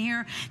samples in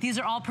here. These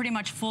are all pretty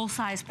much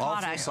full-size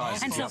products.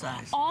 And so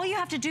all you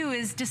have to do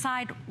is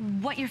decide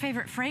what your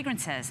favorite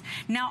fragrance is.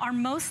 Now, our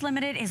most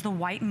limited is the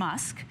white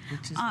musk.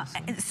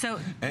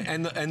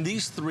 And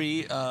these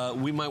 3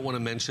 we might want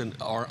to mention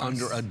are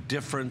under a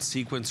different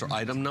sequence or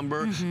item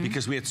number,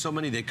 because we had so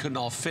many they couldn't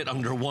all fit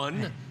under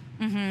one.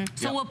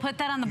 So we'll put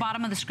that on the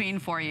bottom of the screen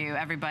for you,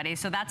 everybody.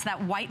 So that's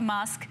that white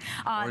musk.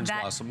 Orange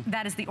blossom.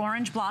 That is the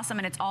orange blossom,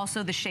 and it's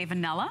also the shea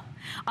vanilla.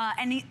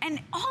 And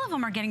all of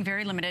them are getting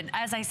very limited.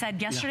 As I said,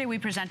 yesterday we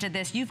presented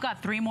this. You've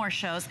got 3 more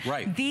shows.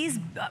 Right. These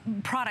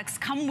products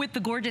come with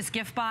the gorgeous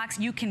gift box.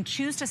 You can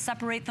choose to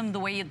separate them the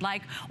way you'd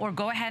like, or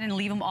go ahead and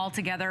leave them all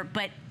together.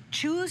 But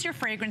choose your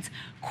fragrance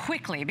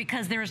quickly,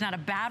 because there is not a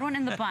bad one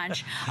in the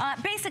bunch.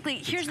 Basically,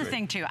 here's the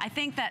thing too. I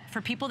think that for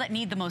people that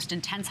need the most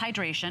intense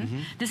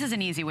hydration, this is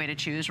an easy way to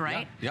choose,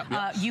 right?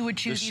 You would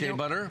choose the shea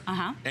butter,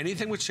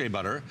 anything with shea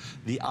butter,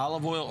 the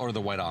olive oil, or the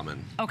white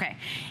almond. Okay.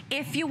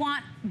 If you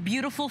want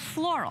beautiful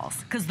florals,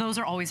 because those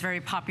are always very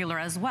popular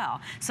as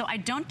well. So I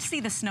don't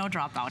see the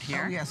snowdrop out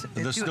here. Oh, yes.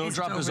 The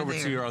snowdrop is over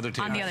to your other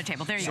table. On the other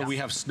table. There you go. So we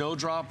have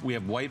snowdrop, we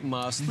have white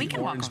musk, the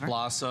orange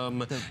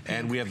blossom,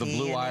 and we have the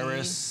blue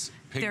iris,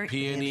 pink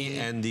peony,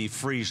 and the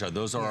freesia.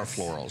 Those are our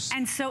florals.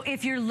 And so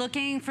if you're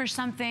looking for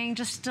something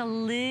just a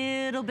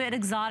little bit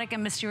exotic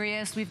and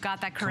mysterious, we've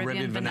got that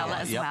Caribbean vanilla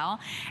as well.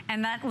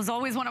 And that was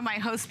always one of my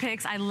host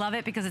picks. I love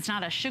it because it's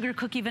not a sugar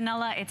cookie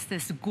vanilla. It's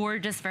this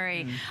gorgeous,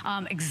 very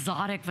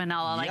exotic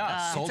vanilla. Like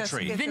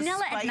sultry.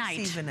 Vanilla at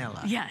night.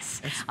 Vanilla.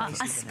 Yes.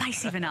 A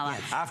spicy vanilla.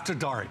 After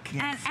dark.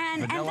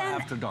 Vanilla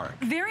after dark.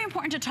 Very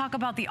important to talk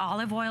about the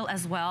olive oil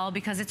as well,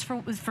 because it's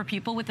for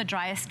people with the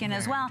driest skin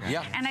as well.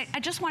 And I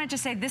just wanted to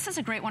say, this is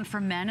a great one for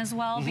men as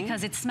well,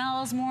 because it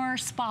smells more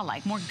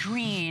spa-like, more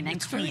green and clean.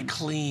 It's very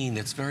clean.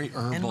 It's very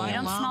herbal. And my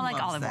don't smell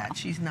like olive oil.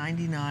 She's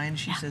 99.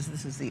 She says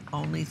this is the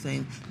only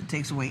thing that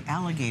takes away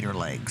alligator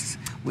legs,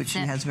 which she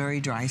has very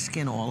dry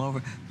skin all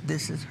over.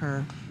 This is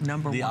her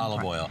number one. The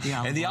olive oil.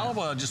 And the olive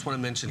oil, I just want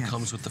to mention,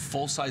 comes with the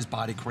full-size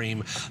body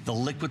cream, the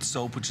liquid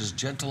soap, which is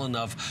gentle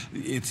enough.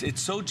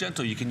 It's so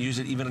gentle you can use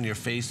it even on your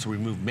face to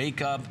remove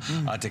makeup,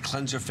 to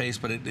cleanse your face.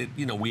 But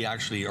you know, we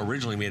actually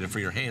originally made it for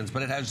your hands,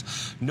 but it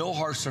has no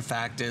harsh surfactants.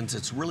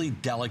 It's really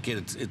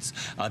delicate. It's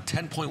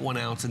 10.1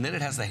 ounce, and then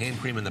it has the hand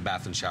cream and the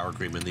bath and shower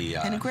cream in the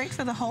and great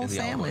for the whole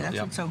family. That's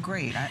what's so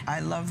great. I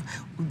love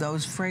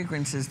those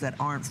fragrances that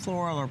aren't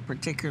floral or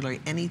particularly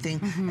anything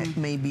that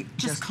may be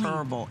just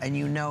herbal, and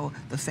you know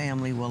the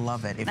family will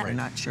love it if you're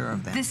not sure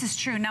of that. This is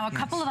true. Now, a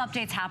couple of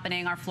updates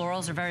happening. Our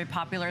florals are very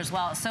popular as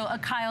well. So,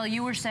 Kyle,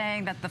 you were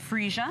saying that the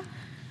freesia,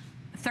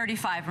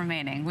 35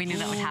 remaining. We knew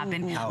that would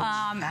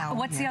happen.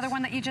 What's the other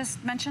one that you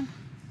just mentioned?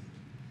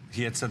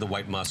 He had said the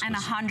white musk. And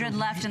 100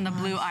 left in the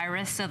blue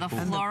iris. So the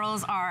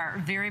florals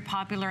are very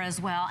popular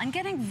as well, and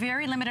getting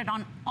very limited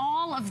on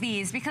all of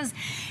these, because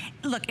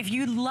look, if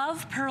you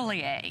love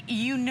Perlier,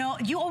 you know,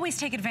 you always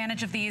take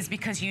advantage of these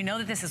because you know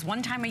that this is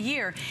one time a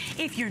year.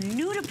 If you're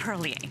new to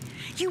Perlier,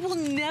 you will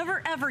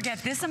never ever get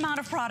this amount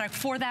of product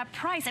for that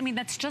price. I mean,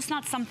 that's just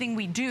not something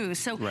we do.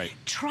 So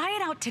try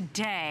it out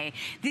today.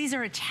 These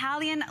are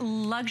Italian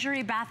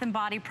luxury bath and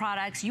body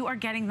products. You are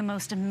getting the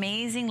most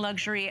amazing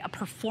luxury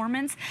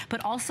performance,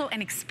 but also also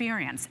an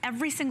experience.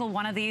 Every single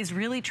one of these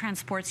really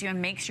transports you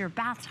and makes your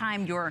bath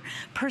time, your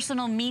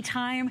personal me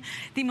time,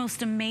 the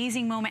most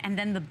amazing moment, and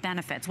then the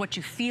benefits, what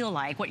you feel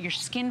like, what your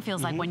skin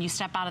feels like when you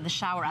step out of the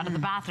shower, out of the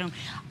bathroom.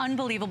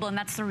 Unbelievable, and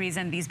that's the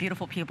reason these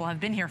beautiful people have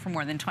been here for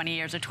more than 20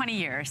 years or 20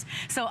 years.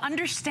 So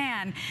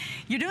understand,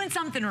 you're doing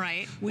something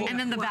right, and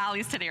then the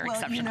values today are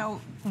exceptional. You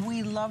know,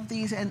 we love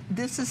these, and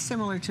this is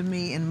similar to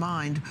me in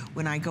mind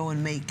when I go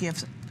and make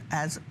gifts,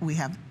 as we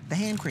have the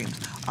hand creams.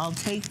 I'll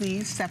take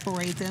these,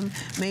 separate them.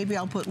 Maybe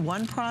I'll put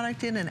one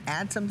product in and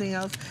add something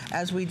else,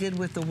 as we did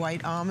with the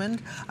white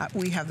almond.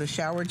 We have the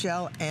shower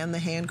gel and the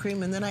hand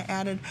cream, and then I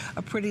added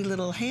a pretty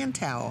little hand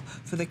towel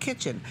for the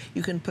kitchen.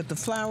 You can put the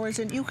flowers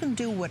in. You can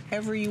do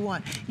whatever you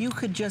want. You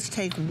could just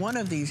take one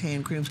of these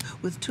hand creams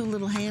with 2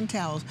 little hand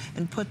towels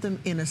and put them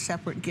in a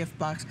separate gift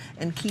box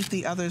and keep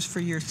the others for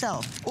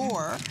yourself.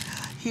 Or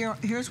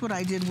here's what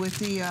I did with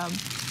the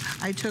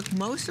I took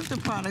most of the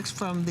products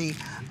from the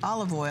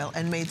olive oil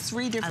and made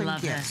 3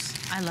 different gifts.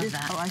 I love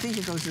that. Oh, I think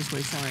it goes this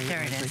way, sorry.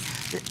 There it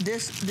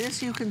is.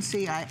 This you can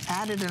see I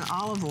added an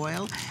olive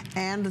oil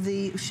and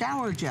the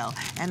shower gel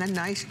and a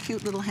nice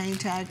cute little hang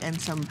tag and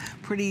some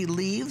pretty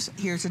leaves.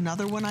 Here's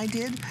another one I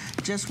did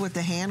just with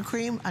the hand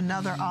cream,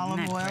 another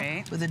olive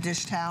oil with a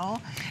dish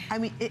towel. I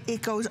mean,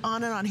 it goes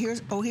on and on. Here's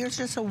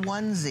just a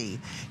onesie.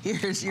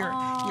 Here's your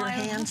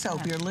hand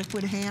soap, your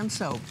liquid hand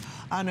soap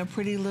on a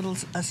pretty little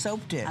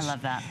soap dish. I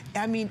love that.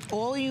 I mean,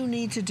 all you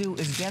need to do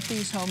is get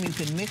these home. You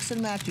can mix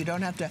and match. You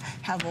don't have to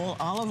have all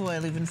olive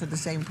oil even for the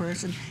same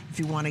person. If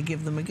you want to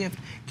give them a gift,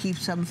 keep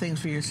some things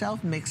for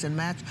yourself, mix and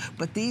match.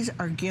 But these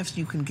are gifts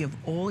you can give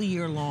all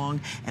year long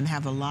and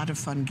have a lot of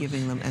fun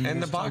giving them.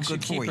 And the box you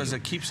keep as a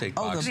keepsake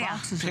box. The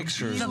boxes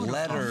pictures,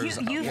 letters,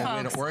 you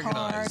way to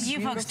organize.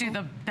 You folks do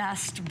the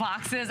best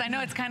boxes. I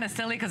know it's kind of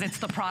silly because it's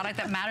the product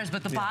that matters,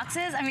 but the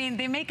boxes, I mean,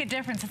 they make a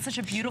difference. It's such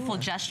a beautiful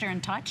gesture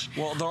and touch.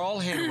 Well, they're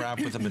all hand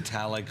wrapped with a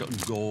metallic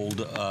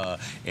gold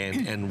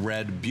and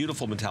red,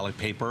 beautiful metallic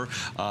paper.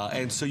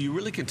 And so you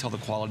really can tell the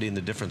quality and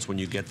the difference when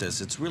you get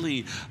this. It's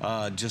really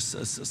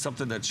just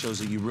something that shows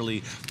that you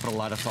really put a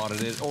lot of thought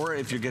in it. Or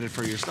if you get it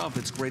for yourself,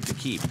 it's great to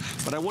keep.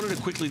 But I wanted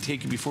to quickly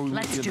take you before we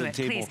move to the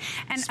table. Please.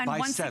 And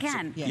once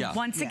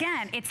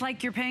again, it's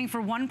like you're paying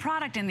for one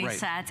product in these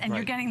sets, and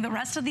you're getting the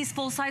rest of these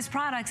full-size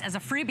products as a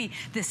freebie.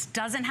 This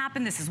doesn't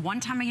happen. This is one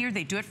time a year.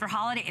 They do it for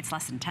holiday. It's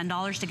less than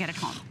 $10 to get it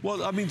home.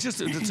 Well, I mean,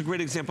 it's a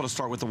great example to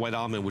start with the white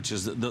almond, which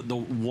is the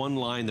one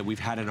line that we've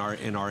had in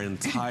our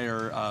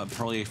entire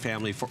Perlier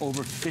family for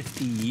over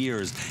 50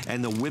 years.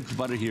 And the whipped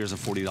butter here is a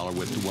 $40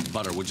 whipped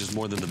butter, which is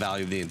more than the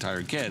value of the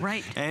entire kit.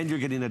 Right. And you're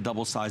getting a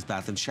double-sized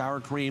bath and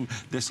shower cream.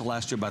 This will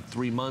last you about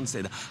 3 months.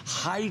 It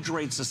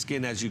hydrates the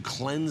skin as you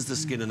cleanse the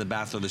skin in the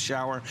bath or the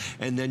shower.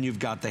 And then you've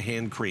got the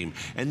hand cream.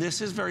 And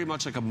this is very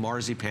much like a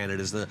marzipan. It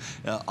is the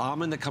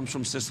almond that comes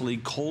from Sicily,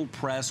 cold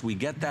pressed. We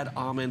get that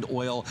almond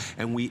oil,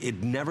 and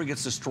it never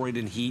gets destroyed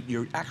in heat.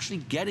 You're actually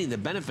getting the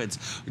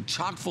benefits,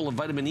 chock full of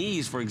vitamin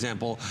E's, for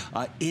example,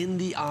 in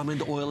the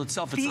almond oil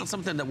itself. It's not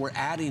something that we're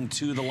adding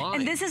to the line.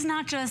 And this is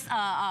not just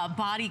a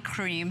body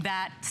cream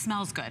that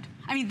smells good.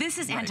 I mean, this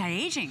is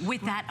anti-aging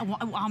with that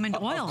almond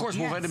oil. Of course,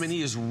 well, vitamin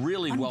E is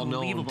really well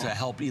known to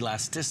help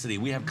elasticity.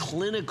 We have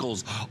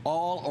clinicals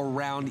all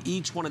around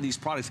each one of these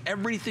products.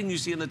 Everything you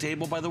see on the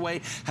table, by the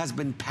way, has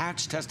been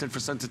patch tested for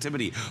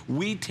sensitivity.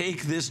 We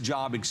take this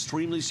job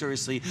extremely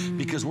seriously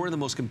because we're the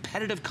most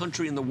competitive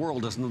country in the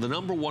world as the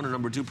 #1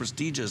 or #2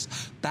 prestigious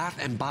bath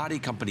and body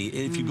company.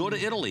 If you go to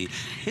Italy,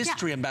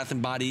 history of bath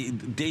and body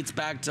dates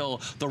back till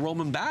the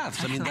Roman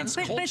baths. I mean, that's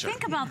culture. But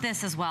think about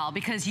this as well,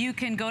 because you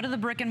can go to the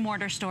brick and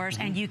mortar stores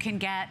and you can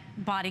get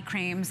body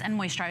creams and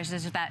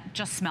moisturizers that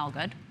just smell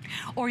good.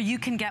 Or you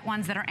can get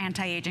ones that are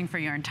anti-aging for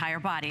your entire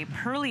body.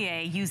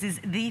 Perlier uses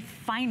the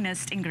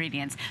finest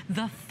ingredients,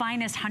 the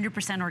finest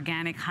 100%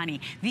 organic honey,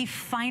 the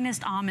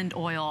finest almond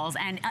oils,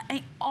 and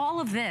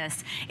all of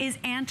this is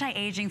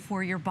anti-aging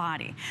for your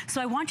body.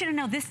 So I want you to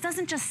know this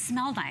doesn't just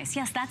smell nice.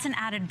 Yes, that's an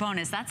added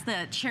bonus. That's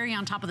the cherry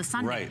on top of the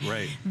sundae.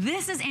 Right.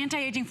 This is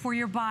anti-aging for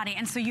your body,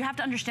 and so you have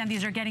to understand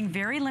these are getting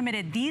very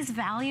limited. These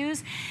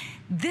values,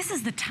 this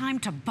is the time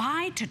to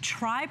buy, to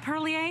try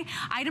Perlier.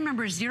 Item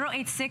number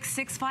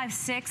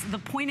 086656. The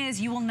point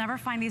is you will never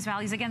find these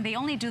values again. They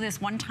only do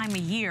this one time a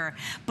year,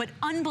 but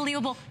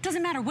unbelievable.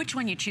 Doesn't matter which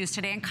one you choose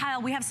today. And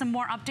Kyle, we have some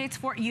more updates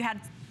for you.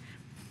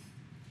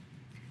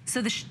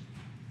 So the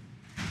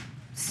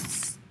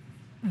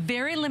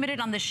very limited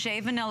on the Shea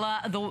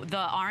Vanilla,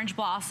 the Orange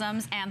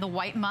Blossoms, and the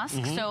White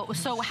Musk. So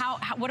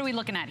what are we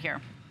looking at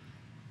here?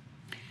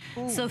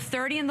 So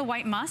 30 in the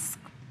White Musk,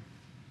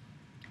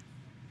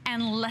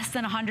 and less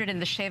than 100 in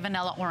the Shea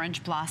Vanilla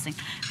Orange Blossom.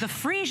 The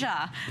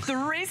Freesia, the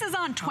race is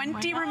on,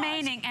 20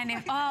 remaining, and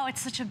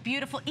it's such a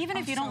beautiful, even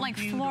if you don't like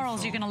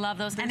florals, you're gonna love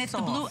those. And it's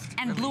the blue,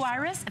 and Blue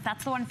Iris, if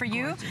that's the one for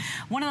you.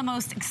 One of the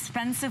most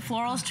expensive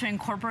florals to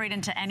incorporate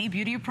into any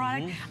beauty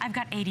product. I've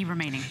got 80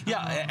 remaining.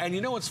 Yeah, and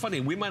you know what's funny?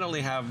 We might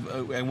only have,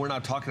 and we're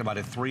not talking about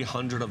it,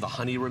 300 of the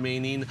honey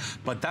remaining,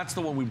 but that's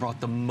the one we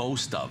brought the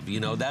most of. You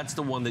know, that's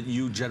the one that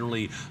you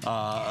generally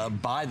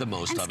buy the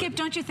most of. And Skip,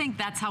 don't you think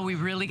that's how we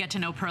really get to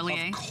know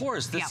Perlier? Of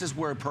course, this is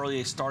where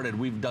Perlier started.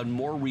 We've done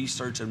more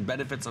research and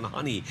benefits on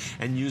honey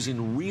and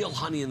using real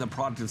honey in the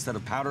product instead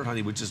of powdered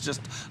honey, which is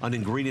just an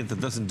ingredient that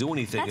doesn't do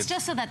anything. That's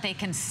just so that they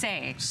can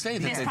say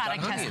that this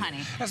product has honey.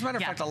 As a matter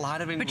of fact, a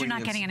lot of ingredients. But you're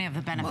not getting any of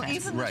the benefits. Well,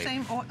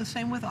 even the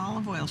same with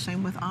olive oil,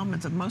 same with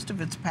almonds. Most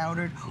of it's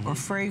powdered or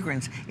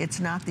fragrance. It's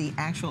not the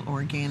actual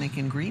organic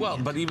ingredient. Well,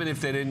 but even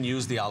if they didn't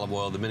use the olive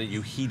oil, the minute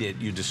you heat it,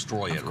 you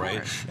destroy it,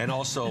 right? And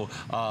also,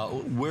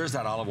 where's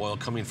that olive oil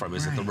coming from?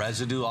 Is it the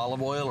residue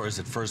olive oil, or is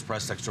it first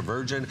pressed extra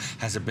virgin?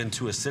 Has it been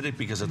too acidic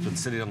because it's been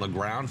sitting on the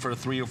ground for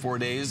 3 or 4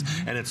 days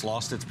and it's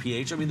lost its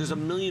pH? I mean, there's a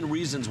million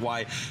reasons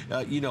why,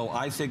 you know,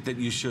 I think that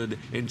you should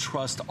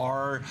entrust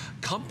our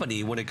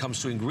company when it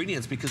comes to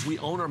ingredients, because we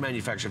own our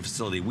manufacturing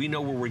facility. We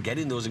know where we're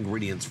getting those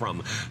ingredients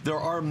from. There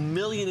are a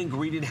million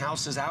ingredient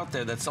houses out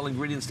there that sell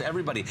ingredients to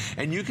everybody,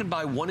 and you can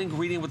buy one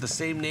ingredient with the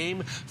same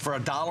name for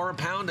 $1 a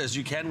pound as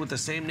you can with the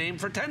same name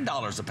for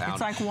 $10 a pound.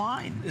 It's like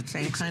wine. It's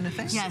the same kind of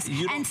thing. Yes,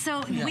 and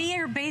so we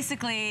are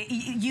basically,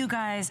 you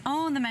guys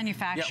own the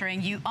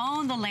manufacturing, you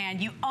own the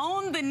land, you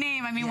own the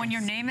name. I mean, when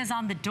your name is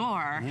on the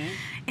door,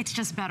 it's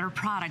just better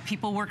product.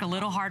 People work a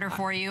little harder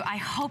for you. I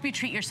hope you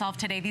treat yourself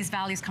today. These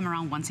values come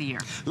around once a year.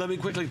 Let me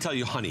quickly tell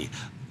you, honey.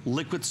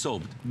 Liquid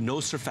soap, no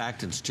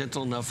surfactants,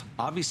 gentle enough,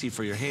 obviously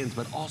for your hands,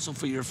 but also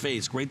for your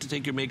face. Great to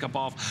take your makeup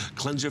off,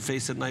 cleanse your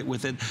face at night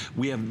with it.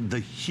 We have the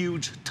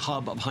huge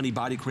tub of honey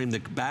body cream, the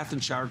bath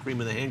and shower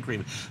cream, and the hand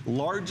cream.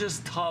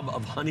 Largest tub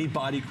of honey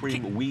body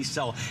cream we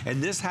sell.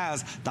 And this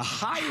has the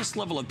highest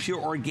level of pure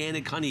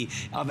organic honey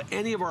of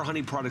any of our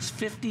honey products.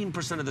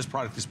 15% of this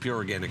product is pure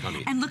organic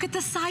honey. And look at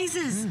the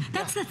sizes.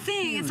 That's the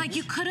thing. It's like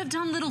you could have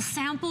done little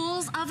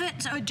samples of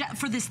it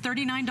for this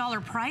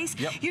 $39 price.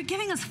 You're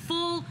giving us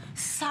full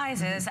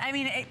sizes. I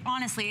mean,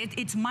 honestly,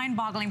 it's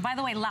mind-boggling. By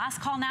the way, last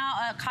call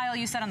now, Kyle,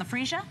 you said on the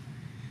freesia?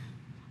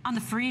 On the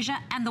freesia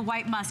and the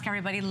white musk,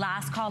 everybody.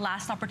 Last call,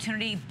 last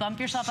opportunity. Bump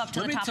yourself up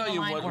to the top of the line.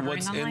 Let me tell you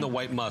what's in the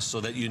white musk so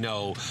that you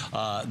know.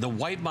 The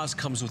white musk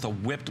comes with a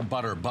whipped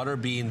butter. Butter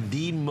being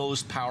the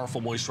most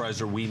powerful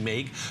moisturizer we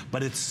make,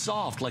 but it's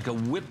soft like a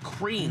whipped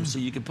cream, so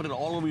you can put it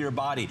all over your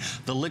body.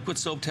 The liquid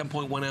soap,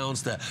 10.1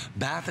 ounce. The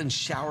bath and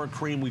shower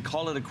cream, we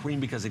call it a cream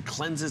because it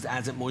cleanses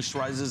as it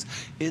moisturizes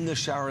in the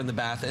shower, in the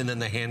bath, and then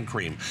the hand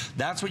cream.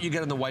 That's what you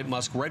get in the white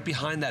musk. Right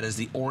behind that is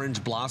the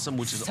orange blossom,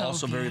 which is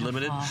also very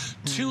limited.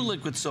 2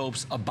 liquid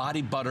soaps, a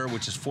body butter,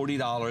 which is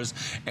 $40,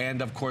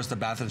 and of course the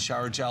bath and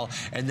shower gel.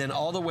 And then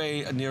all the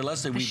way near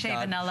Leslie, we've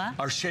got Vanilla.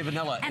 Our Shea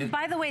Vanilla. And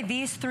by the way,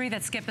 these 3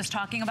 that Skip is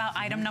talking about,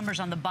 item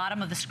numbers on the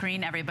bottom of the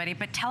screen, everybody.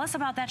 But tell us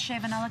about that Shea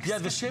Vanilla. Yeah,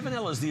 the Shea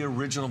Vanilla is the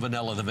original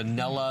vanilla, the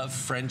vanilla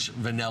French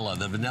vanilla,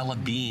 the vanilla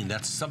bean.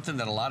 That's something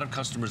that a lot of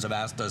customers have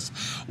asked us.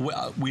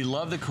 We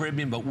love the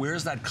Caribbean, but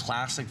where's that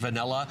classic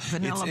vanilla?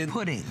 Vanilla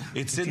pudding.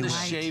 It's in the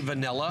Shea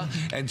Vanilla.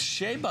 And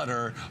shea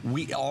butter,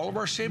 all of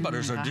our shea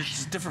butters are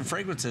just different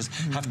fragrances,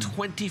 have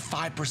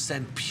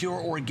 25% pure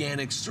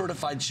organic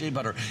certified shea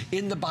butter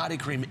in the body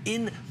cream,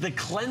 in the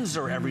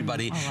cleanser,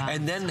 everybody.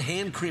 And then the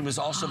hand cream is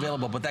also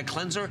available, but that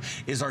cleanser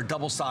is our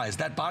double size.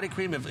 That body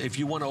cream, if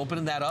you want to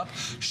open that up,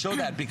 show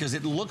that, because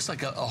it looks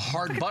like a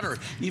hard butter,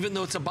 even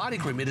though it's a body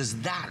cream. It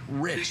is that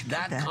rich,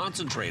 that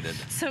concentrated.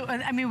 So,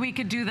 I mean, we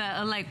could do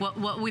the, like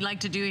what we like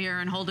to do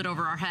here and hold it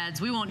over our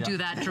heads. We won't do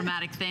that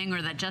dramatic thing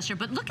or that gesture,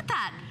 but look at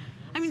that.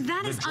 I mean,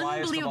 that is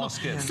unbelievable.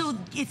 So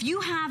if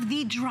you have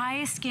the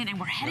driest skin, and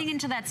we're heading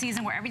into that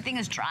season where everything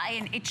is dry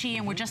and itchy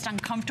and we're just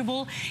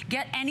uncomfortable,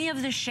 get any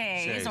of the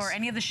Shays or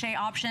any of the Shea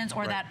options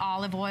or that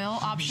olive oil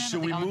option.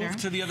 Should we move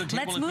to the other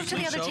table? Let's move to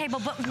the other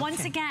table. But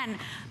once again,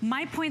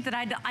 my point that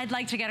I'd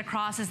like to get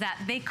across is that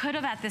they could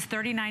have, at this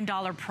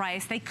 $39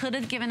 price, they could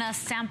have given us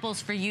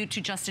samples for you to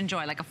just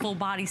enjoy, like a full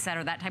body set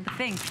or that type of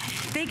thing.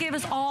 They gave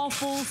us all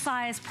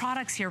full-size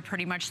products here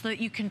pretty much so that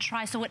you can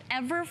try. So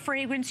whatever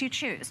fragrance you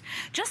choose,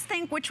 just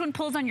think which one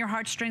pulls on your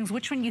heartstrings,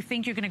 which one you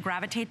think you're going to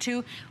gravitate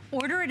to.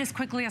 Order it as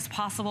quickly as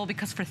possible,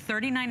 because for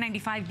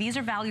 $39.95, these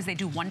are values they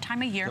do one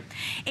time a year.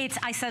 It's,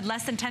 I said,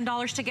 less than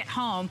 $10 to get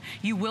home.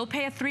 You will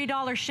pay a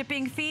 $3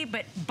 shipping fee,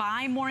 but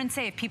buy more and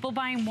save. People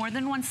buying more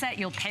than one set,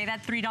 you'll pay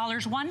that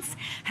 $3 once,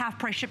 half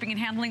price shipping and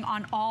handling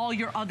on all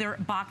your other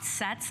box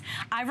sets.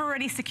 I've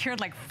already secured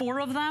like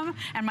 4 of them,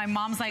 and my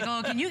mom's like,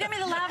 oh, can you get me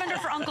the lavender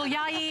for Uncle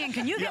Yayi? And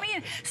can you get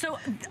me? So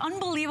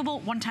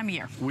unbelievable, one time a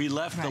year. We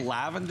left the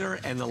lavender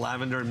and the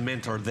lavender and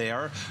mint are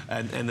there,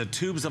 and the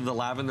tubes of the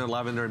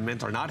lavender and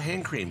mint are not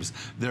hand creams.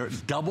 They're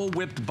double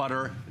whipped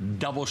butter,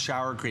 double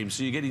shower cream.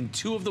 So you're getting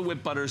 2 of the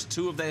whipped butters,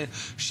 2 of the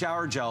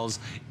shower gels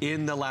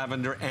in the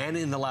lavender and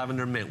in the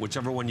lavender mint,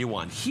 whichever one you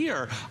want.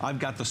 Here, I've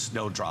got the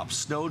Snowdrop.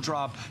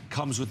 Snowdrop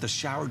comes with the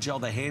shower gel,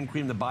 the hand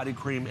cream, the body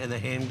cream, and the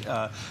hand,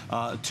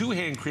 2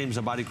 hand creams,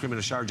 a body cream, and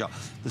a shower gel.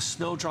 The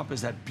Snowdrop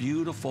is that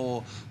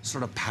beautiful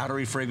sort of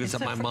powdery fragrance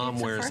that my mom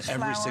wears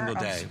every single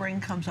day. Spring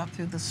comes up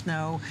through the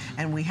snow,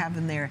 and we have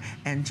in there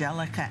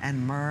angelica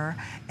and myrrh,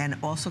 and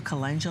also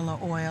calendula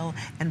oil.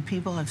 And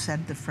people have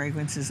said the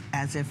fragrance is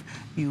as if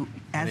you,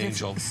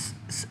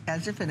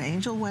 as if an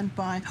angel went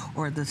by,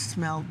 or the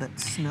smell that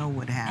snow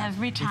would have.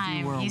 Every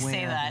time you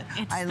say that,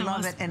 I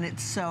love it, and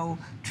it's so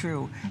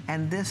true.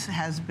 And this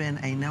has been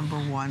a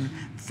 #1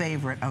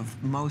 favorite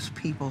of most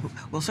people.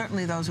 Well,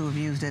 certainly those who have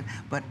used it,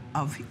 but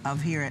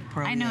of here at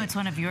Perlier. I know it's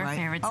one of your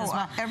favorites as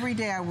well. Every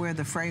day I wear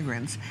the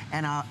fragrance,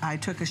 and I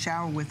took a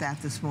shower with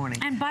that this morning.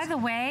 And by the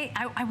way,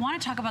 I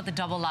want to talk about the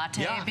double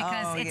latte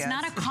because it's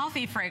not a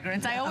coffee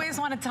fragrance. I always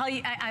want to tell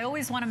you, I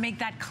always want to make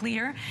that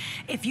clear.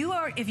 If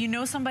you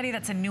know somebody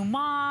that's a new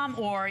mom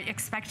or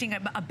expecting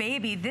a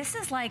baby, this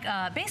is like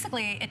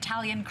basically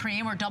Italian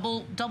cream or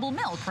double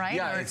milk, right?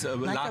 Yeah, or it's a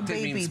like latte a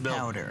baby means milk.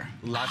 powder.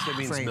 Latte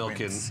means milk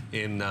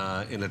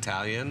in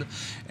Italian,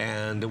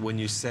 and when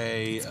you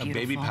say a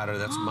baby powder,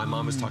 that's my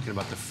mom is talking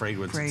about the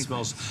fragrance. It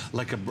smells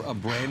like a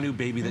brand new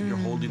baby that you're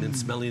holding and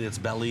smelling its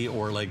belly,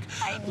 or like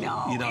I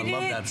know, I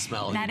love that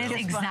smell. That is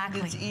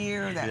exactly its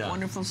ear, that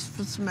wonderful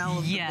smell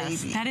of the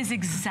baby. That is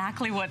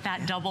exactly what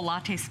that double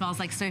latte smells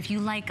like. So if you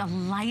like a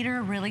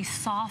lighter, really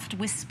soft,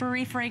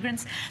 whispery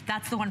fragrance,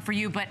 that's the one for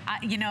you. But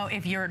you know,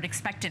 if you're an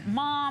expectant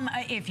mom,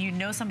 if you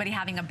know somebody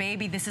having a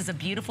baby, this is a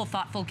beautiful,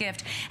 thoughtful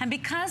gift. And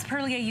because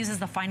Perlier uses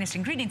the finest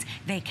ingredients,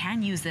 they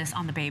can use this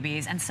on the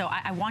babies. And so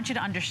I want you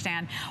to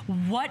understand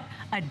what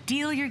a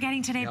deal you're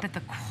getting today, but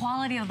the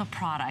quality of the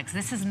products.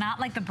 This is not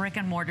like the brick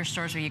and mortar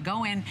stores where you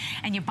go in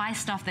and you buy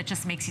stuff that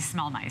just makes you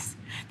smell nice.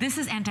 This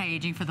is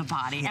anti-aging for the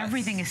body. Yes.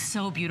 Everything is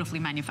so beautifully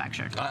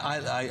manufactured.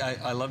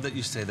 I love that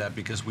you say that,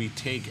 because we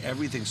take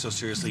everything so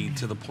seriously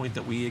to the point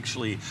that we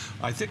actually,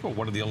 I think we're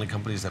one of the only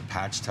companies that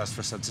patch test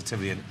for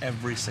sensitivity in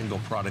every single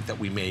product that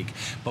we make.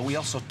 But we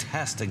also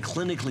test and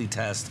clinically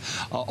test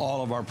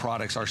all of our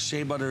products. Our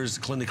shea butter is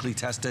clinically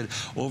tested.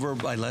 Over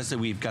by Leslie,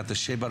 we've got the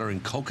shea butter in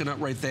coconut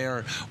right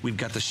there. We've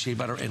got the shea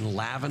butter in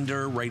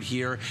lavender right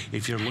here.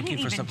 If you're looking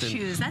for something,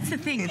 choose. That's the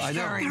thing. I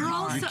know.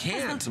 You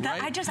can't,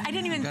 right? I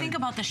didn't even think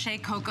about the shea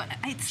coconut.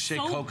 It's shea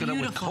so coconut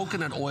beautiful. with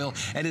coconut oil,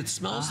 and it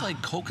smells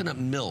like coconut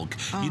milk.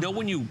 You know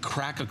when you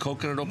crack a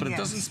coconut open, it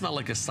doesn't smell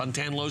like a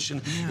suntan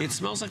lotion. It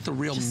smells like the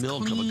real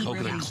milk of a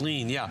coconut, really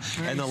clean.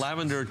 And the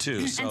lavender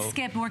too. So. And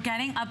Skip, we're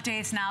getting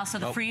updates now. So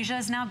the freesia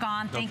is now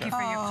gone. Thank you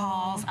for your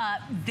calls.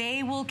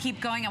 They will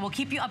keep going, and we'll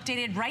keep you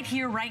updated right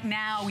here, right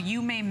now.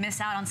 You may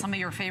miss out on some of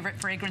your favorite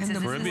fragrances. And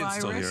the blue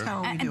iris,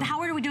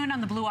 how are we doing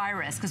on the blue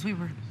iris? Because we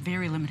were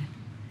very limited.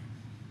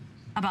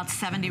 About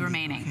 70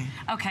 remaining.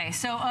 Okay,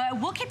 so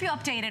we'll keep you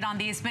updated on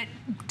these, but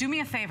do me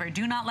a favor.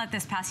 Do not let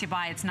this pass you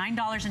by. It's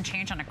 $9 and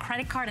change on a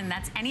credit card, and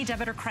that's any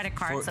debit or credit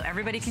card, so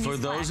everybody can use it. For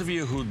those of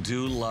you who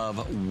do love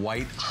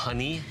white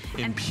honey,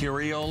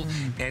 imperial,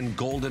 and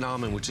golden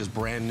almond, which is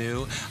brand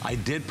new, I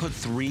did put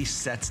 3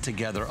 sets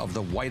together of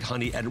the white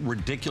honey at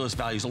ridiculous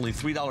values, only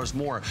 $3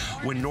 more,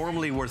 when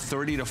normally we're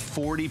 30 to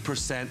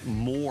 40%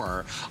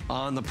 more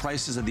on the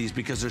prices of these,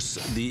 because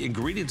the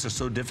ingredients are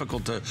so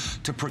difficult to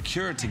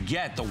procure, to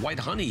get. The white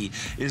honey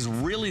is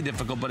really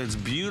difficult, but it's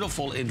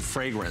beautiful in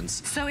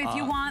fragrance. So if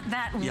you want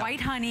that white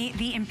honey,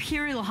 the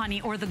imperial honey,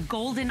 or the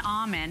golden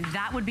almond,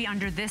 that would be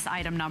under this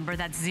item number.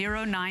 That's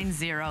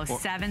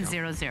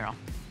 090700.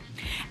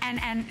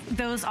 And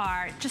those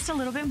are just a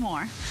little bit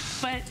more,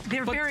 but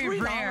they're very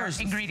rare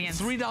ingredients.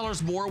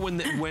 $3 more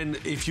when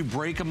if you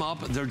break them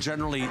up, they're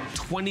generally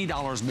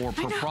 $20 more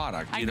per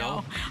product, you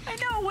know? I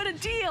know, what a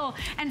deal.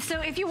 And so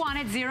if you want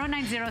it,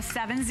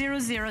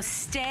 090700,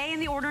 stay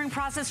in the ordering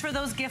process for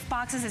those gift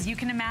boxes. As you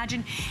can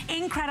imagine,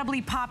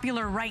 incredibly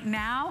popular right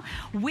now.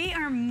 We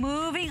are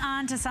moving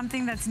on to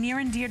something that's near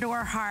and dear to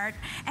our heart,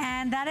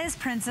 and that is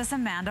Princess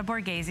Amanda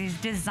Borghese's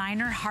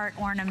designer heart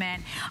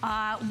ornament,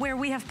 where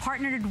we have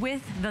partnered with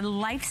the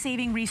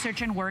life-saving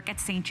research and work at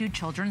St. Jude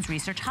Children's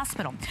Research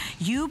Hospital.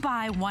 You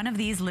buy one of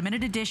these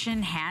limited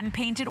edition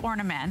hand-painted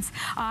ornaments,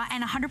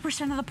 and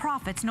 100% of the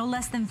profits, no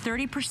less than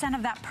 30%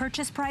 of that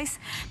purchase price,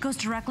 goes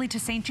directly to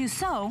St. Jude,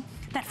 so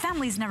that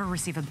families never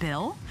receive a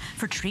bill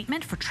for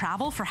treatment, for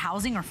travel, for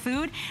housing, or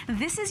food.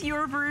 This is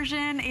your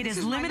version. It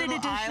is limited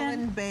edition.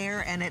 Island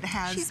bear, and it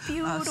has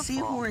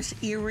seahorse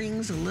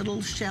earrings, a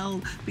little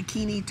shell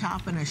bikini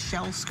top, and a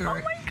shell skirt. Oh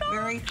my God.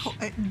 Very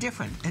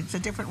different. It's a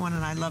different one,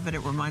 and I love it.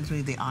 It reminds me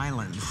of the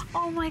islands.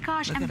 Oh my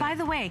gosh. And by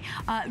the way,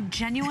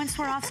 genuine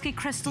Swarovski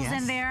crystals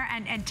in there,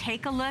 and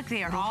take a look.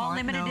 They are all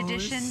limited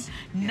edition,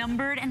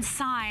 numbered and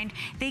signed.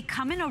 They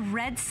come in a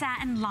red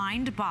satin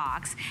lined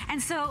box.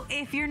 And so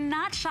if you're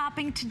not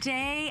shopping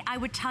today, I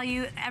would tell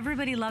you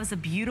everybody loves a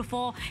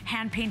beautiful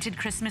hand-painted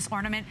Christmas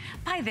ornament.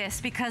 Buy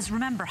this, because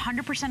remember,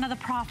 100% of the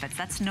profits,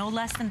 that's no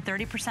less than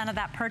 30% of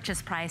that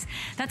purchase price,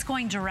 that's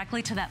going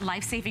directly to that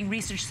life-saving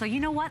research. So you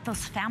know what?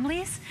 Those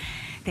families,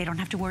 they don't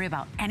have to worry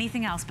about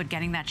anything else but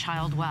getting that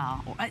child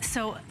well.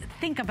 So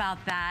think about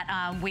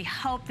that. We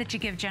hope that you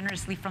give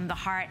generously from the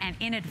heart, and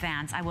in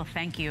advance, I will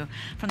thank you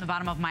from the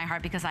bottom of my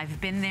heart, because I've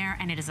been there,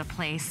 and it is a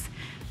place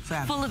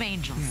full of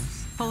angels.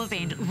 Full of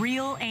angels.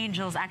 Real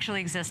angels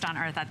actually exist on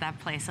earth at that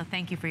place. So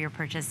thank you for your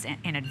purchase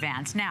in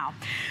advance. Now,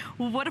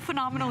 what a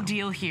phenomenal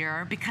deal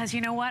here, because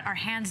you know what? Our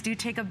hands do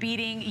take a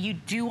beating. You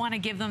do want to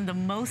give them the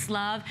most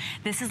love.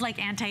 This is like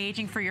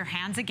anti-aging for your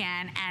hands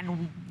again.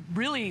 And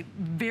really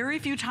very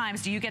few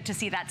times do you get to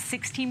see that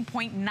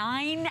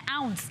 16.9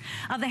 ounce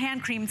of the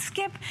hand cream.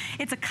 Skip,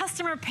 it's a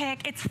customer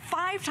pick. It's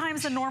 5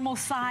 times the normal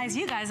size.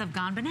 You guys have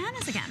gone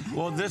bananas again.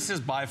 Well, this is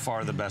by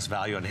far the best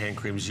value on hand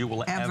creams you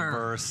will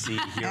ever see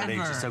here at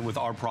HSN with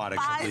our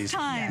products, at least.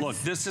 5 times. Look,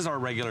 this is our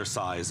regular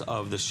size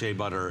of the shea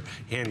butter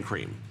hand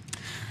cream.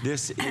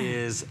 This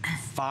is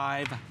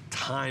 5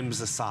 times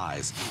the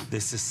size.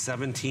 This is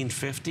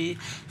 $17.50.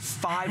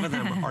 5 of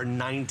them are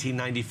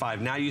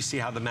 $19.95. Now you see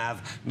how the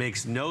math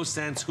makes no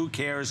sense. Who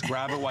cares?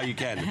 Grab it while you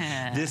can.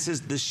 This is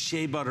the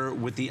shea butter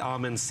with the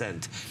almond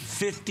scent.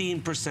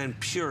 15%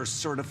 pure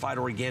certified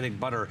organic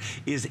butter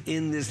is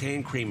in this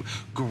hand cream.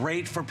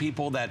 Great for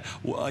people that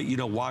you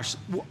know, wash.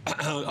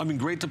 I mean,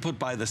 great to put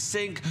by the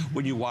sink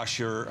when you wash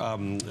your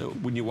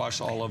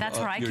all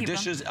of your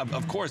dishes.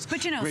 Of course.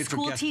 But you know, great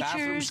school for guest teachers,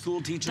 bathrooms,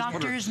 school teachers,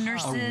 doctors,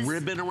 nurses. A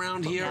ribbon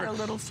around here. Put a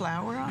little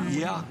flour on it.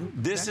 Yeah,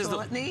 this is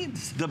all it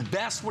needs. The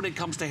best when it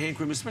comes to hand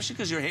cream, especially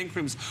because your hand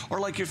creams are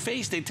like your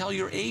face. They tell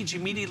your age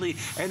immediately,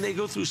 and they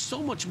go through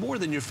so much more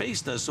than your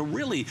face does. So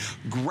really,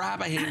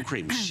 grab a hand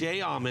cream.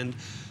 Shea almond,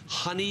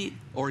 honey,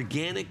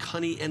 organic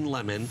honey and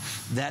lemon.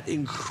 That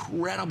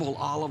incredible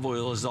olive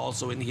oil is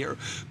also in here.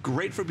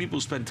 Great for people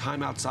who spend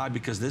time outside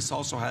because this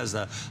also has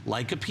a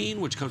lycopene,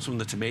 which comes from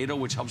the tomato,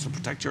 which helps to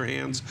protect your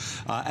hands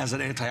as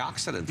an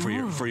antioxidant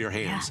for your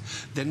hands.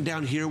 Yeah. Then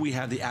down here we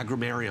have the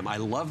agrumarium. I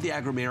love the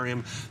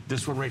agrumarium,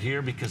 this one right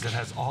here, because it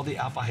has all the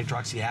alpha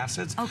hydroxy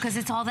acids. Oh, because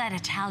it's all that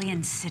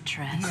Italian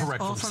citrus. Yes,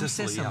 correct, all from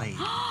Sicily.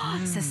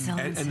 Yeah.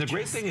 Sicilian and the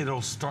great thing,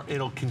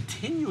 it'll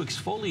continue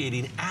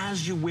exfoliating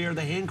as you wear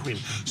the hand cream.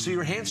 So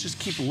your hands just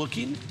keep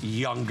looking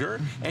younger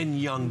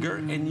and younger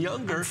and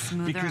younger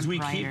because we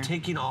keep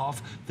taking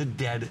off the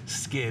dead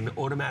skin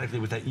automatically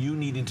without you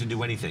needing to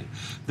do anything.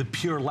 The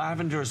pure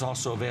lavender is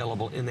also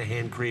available in the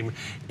hand cream,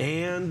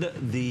 and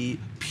the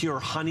pure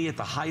honey at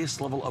the highest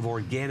level of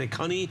organic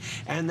honey,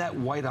 and that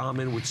white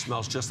almond, which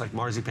smells just like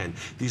marzipan.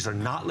 These are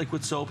not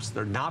liquid soaps.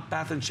 They're not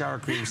bath and shower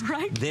creams.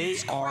 Right. They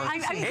are I'm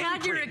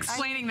glad you're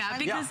explaining that,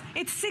 because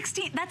it's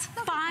 16, that's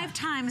 5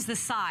 times the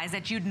size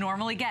that you'd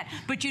normally get,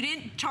 but you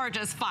didn't charge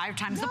us 5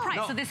 times the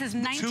price. So this is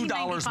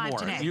 $19.95 more.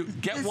 Today. You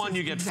get one,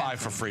 you get 5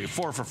 for free,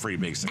 4 for free,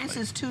 basically. This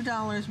is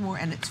 $2 more,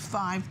 and it's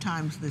 5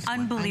 times this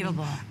one.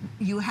 Unbelievable. I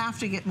mean, you have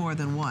to get more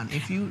than one.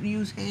 If you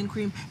use hand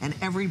cream, and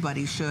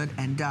everybody should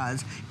and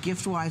does,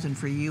 gift-wise and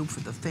for you, for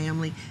the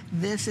family,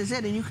 this is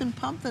it. And you can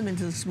pump them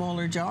into the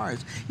smaller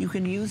jars. You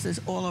can use this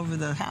all over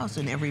the house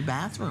in every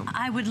bathroom.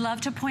 I would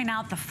love to point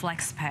out the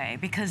flex pay,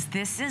 because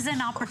this is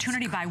an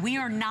opportunity buy. We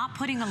are not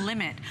putting a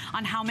limit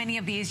on how many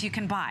of these you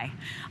can buy.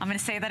 I'm going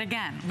to say that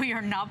again. We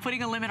are not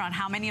putting a limit on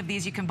how many of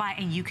these you can buy,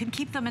 and you can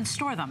keep them and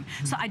store them.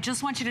 So I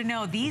just want you to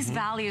know these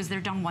values, they're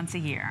done once a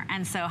year.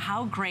 And so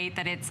how great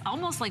that it's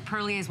almost like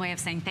Perlier's way of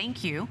saying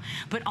thank you,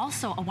 but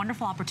also a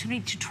wonderful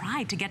opportunity to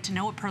try to get to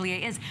know what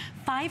Perlier is.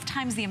 5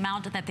 times the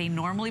amount that they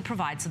normally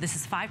provide. So this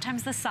is 5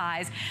 times the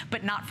size,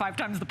 but not 5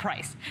 times the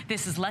price.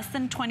 This is less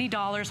than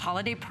 $20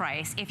 holiday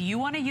price. If you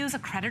want to use a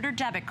credit or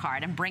debit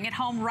card and bring it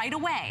home right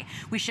away,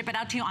 we ship it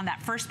out to you on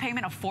that first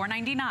payment of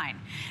 $4.99.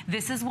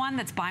 This is one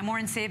that's buy more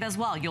and save as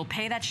well. You'll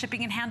pay that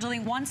shipping and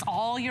handling once.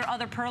 All your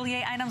other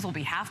Perlier items will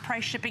be half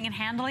price shipping and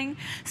handling.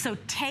 So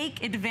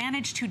take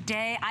advantage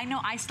today. I know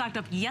I stocked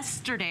up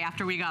yesterday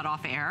after we got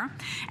off air.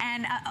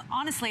 And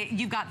honestly,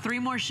 you've got 3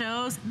 more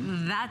shows.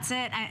 That's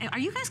it. Are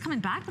you guys coming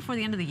back before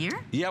the end of the year?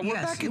 Yeah, we're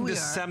back in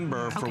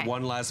December for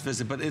one last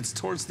visit, but it's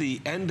towards the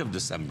end of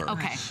December.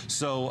 Okay.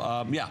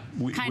 So, yeah.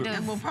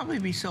 And we'll probably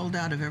be sold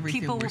out of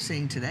everything we're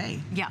seeing today.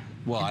 Yeah.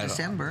 Well, in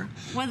December.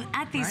 Well,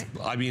 at these...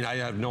 I mean, I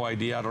have no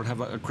idea. I don't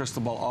have a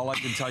crystal ball. All I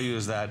can tell you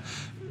is that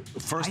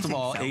first of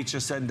all,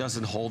 HSN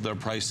doesn't hold their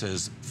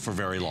prices for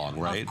very long,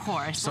 right? Of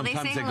course.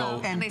 Sometimes they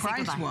go, and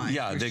price-wise.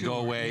 Yeah, they go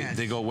away. Yes.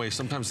 They go away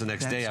sometimes the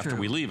next day after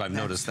we leave. I've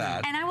noticed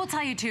that. And I will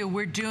tell you too,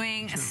 we're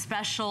doing a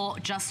special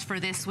just for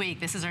this week.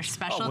 This is our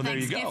special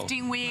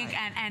Thanksgiving week,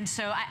 and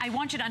so I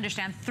want you to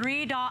understand.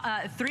 3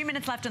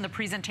 minutes left in the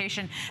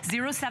presentation.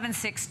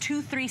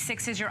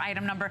 076236 is your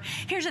item number.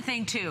 Here's the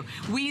thing too.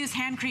 We use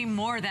hand cream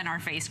more than our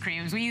face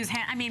creams. We use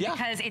hand. I mean,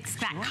 because it's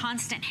that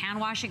constant hand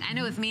washing. I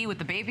know with me, with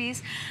the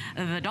babies,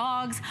 the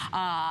dogs,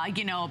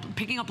 you know,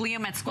 picking up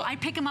Liam at school. I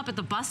pick him up at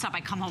the bus stop.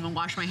 I come home and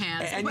wash my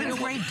hands. And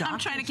I'm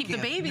trying to keep the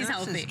babies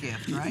healthy.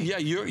 Right? Yeah,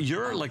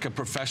 you're like a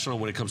professional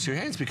when it comes to your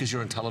hands because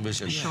you're on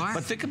television. Sure.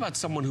 But think about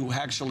someone who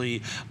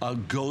actually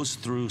goes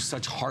through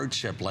such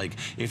hardship, like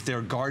if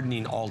they're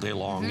gardening all day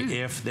long,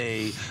 if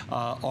they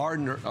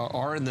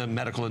are in the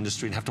medical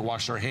industry and have to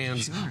wash their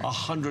hands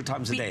 100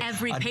 times a day.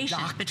 Every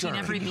patient, between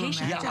every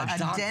patient. Yeah, a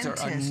doctor,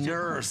 a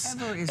nurse,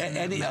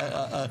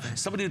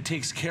 somebody who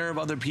takes care of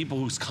other people,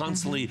 who's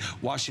constantly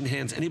constantly washing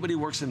hands. Anybody who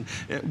works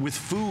with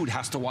food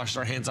has to wash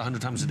their hands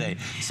 100 times a day.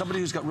 Somebody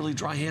who's got really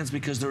dry hands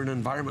because they're in an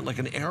environment like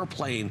an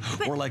airplane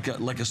or like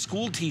a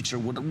school teacher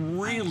would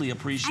really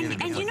appreciate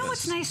it. And you know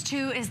what's nice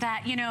too is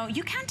that, you know,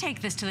 you can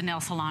take this to the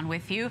nail salon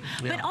with you,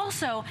 but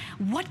also,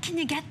 what can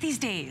you get these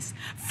days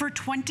for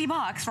 20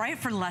 bucks, right?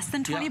 For less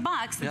than 20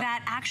 bucks,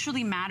 that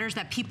actually matters,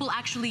 that people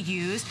actually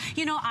use.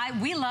 You know,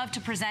 we love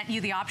to present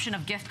you the option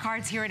of gift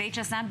cards here at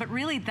HSN, but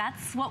really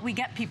that's what we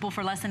get people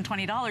for less than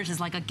 $20 is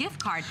like a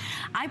gift card.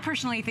 I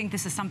personally think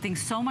this is something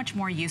so much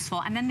more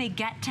useful, and then they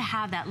get to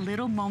have that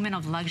little moment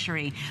of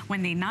luxury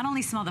when they not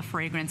only smell the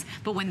fragrance,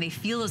 but when they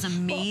feel those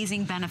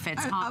amazing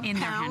benefits in their hand cream. A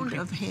pound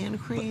of hand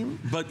cream,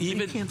 but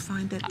even, you can't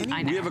find it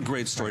anywhere. We have a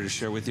great story to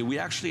share with you. We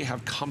actually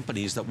have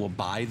companies that will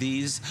buy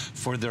these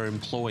for their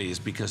employees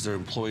because their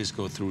employees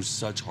go through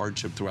such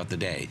hardship throughout the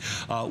day.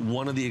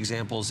 One of the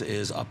examples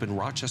is up in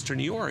Rochester,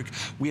 New York.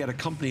 We had a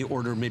company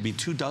order maybe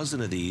 2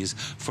 dozen of these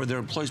for their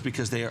employees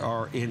because they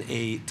are in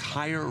a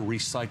tire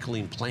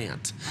recycling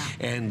plant.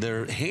 And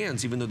their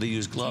hands, even though they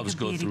use gloves,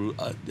 go through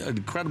an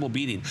incredible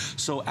beating.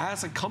 So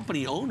as a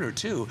company owner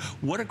too,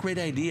 what a great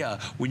idea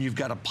when you've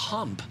got a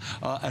pump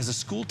as a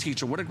school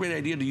teacher, what a great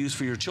idea to use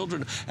for your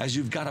children as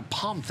you've got a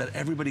pump that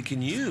everybody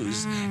can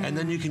use. And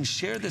then you can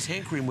share this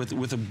hand cream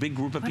with a big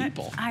group of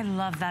people. I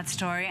love that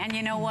story. And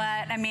you know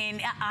what? I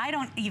mean, I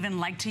don't even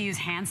like to use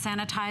hand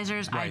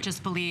sanitizers. I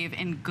just believe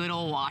in good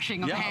old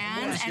washing of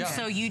hands. And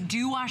so you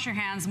do wash your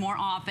hands more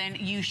often.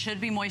 You should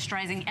be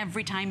moisturizing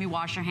every time you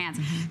wash your hands.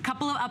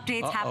 Couple of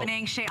updates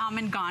happening. Shea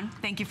almond gone.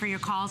 Thank you for your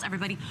calls,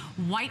 everybody.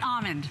 White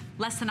almond,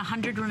 less than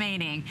 100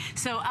 remaining.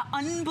 So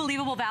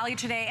unbelievable value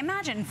today.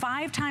 Imagine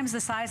 5 times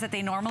the size that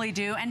they normally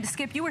do. And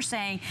Skip, you were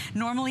saying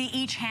normally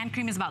each hand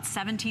cream is about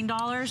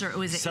 $17, or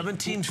was it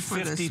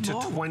 $17.50 to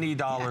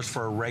 $20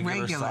 for a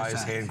regular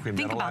size hand cream.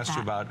 That'll last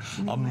you about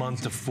a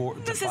month to 5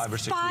 or 6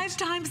 weeks. 5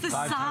 times the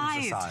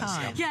size.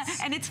 Yeah,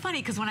 and it's funny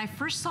because when I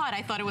first saw it,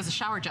 I thought it was a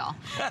shower gel.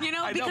 You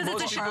know, because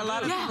it's a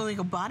lot of people like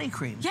a body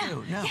cream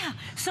too. Yeah.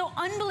 So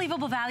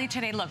unbelievable value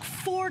today. Look,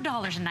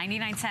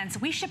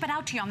 $4.99. We ship it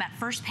out to you on that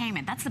first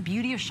payment. That's the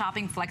beauty of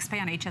shopping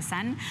FlexPay on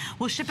HSN.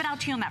 We'll ship it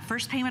out to you on that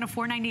first payment of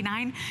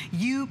 $4.99.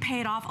 You pay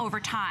it off over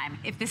time.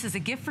 If this is a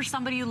gift for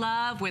somebody you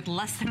love with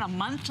less than a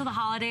month to the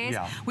holidays,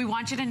 we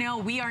want you to know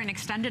we are in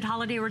extended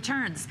holiday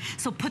returns.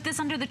 So put this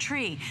under the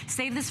tree.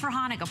 Save this for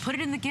Hanukkah. Put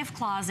it in the gift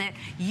closet.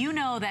 You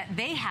know that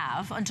they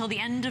have until the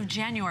end of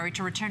January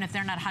to return if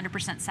they're not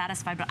 100%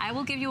 satisfied. But I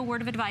will give you a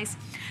word of advice.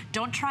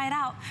 Don't try it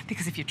out,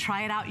 because if you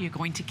try it out, you're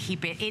going to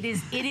keep it. It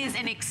is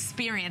an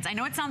experience. I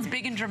know it sounds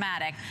big and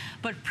dramatic,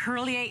 but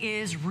Perlier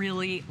is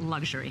really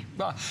luxury.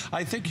 Well,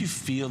 I think you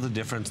feel the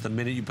difference the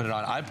minute you put it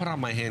on. I put on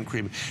my hand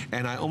cream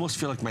and I almost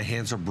feel like my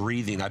hands are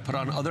breathing. I put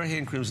on other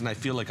hand creams and I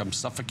feel like I'm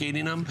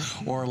suffocating them,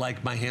 or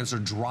like my hands are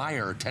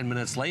drier 10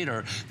 minutes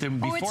later than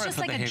before I put the hand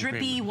cream. It's just like a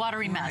drippy,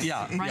 watery mess.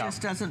 It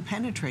just doesn't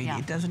penetrate.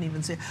 It doesn't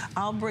even say.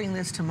 I'll bring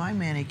this to my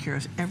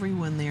manicurist.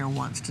 Everyone there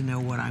wants to know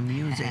what I'm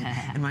using,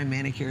 and my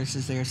manicurist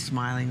is there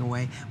smiling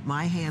away.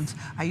 My hands,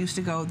 I used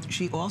to go,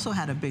 she also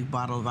had a big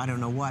bottle of I don't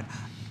know what.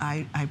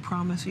 I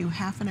promise you,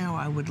 half an hour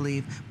I would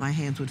leave, my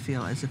hands would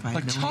feel as if I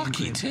had no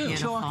chalky too.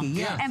 Chalky,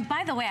 yeah. And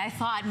by the way, I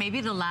thought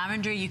maybe the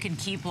lavender you can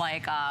keep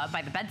like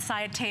by the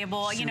bedside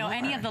table. You know,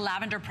 any of the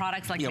lavender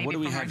products, like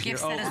maybe from our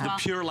gift set as well.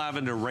 The pure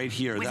lavender right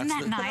here. Isn't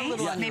that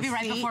nice? Maybe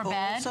right before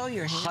bed.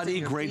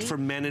 Honey, great for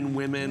men and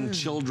women,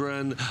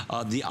 children.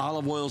 The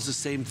olive oil is the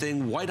same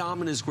thing. White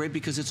almond is great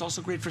because it's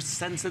also great for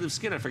sensitive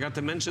skin. I forgot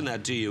to mention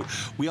that to you.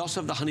 We also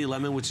have the honey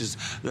lemon, which is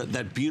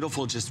that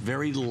beautiful, just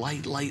very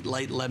light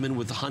lemon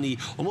with honey,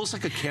 almost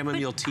like a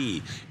chamomile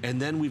tea. And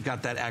then we've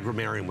got that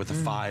agrumarium with the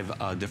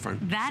 5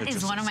 different That citruses.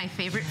 is one of my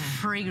favorite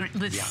fragrance.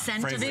 The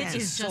scent of it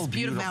is just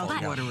beautiful.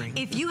 Mouth-watering.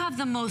 If you have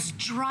the most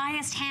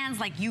driest hands,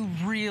 like you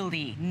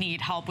really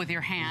need help with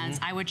your hands,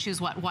 I would choose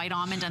what? White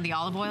almond and the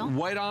olive oil?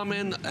 White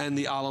almond and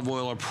the olive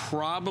oil are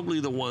probably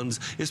the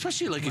ones,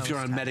 especially like if you're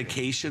on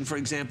medication, for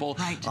example.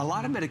 A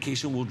lot of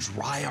medication will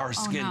dry our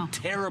skin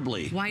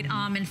terribly. White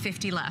almond,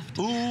 50 left.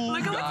 Ooh,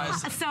 look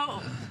guys.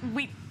 So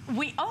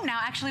now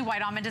actually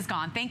white almond is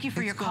gone. Thank you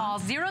for your call.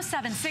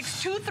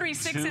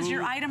 076236 is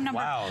your item number.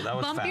 Wow, that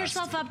was Bump fast.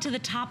 yourself up to the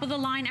top of the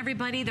line,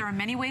 everybody. There are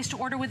many ways to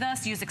order with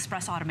us. Use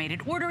Express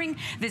Automated Ordering.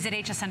 Visit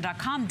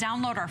hsn.com.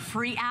 Download our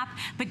free app,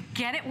 but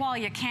get it while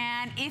you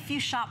can. If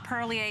you shop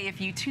Perlier, if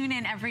you tune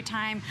in every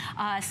time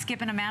Skip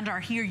and Amanda are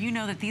here, you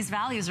know that these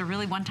values are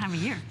really one time a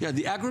year. Yeah,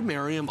 the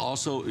agrumarium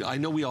also, I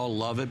know we all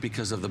love it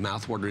because of the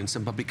mouth-watering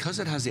scent, but because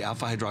it has the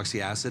alpha hydroxy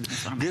acid,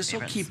 this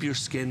will keep your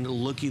skin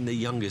looking the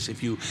youngest.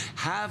 If you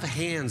have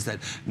hands that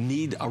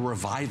need a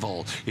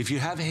revival, if you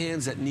have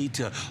hands that need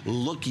to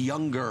look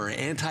younger,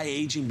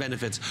 anti-aging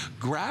benefits,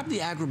 grab the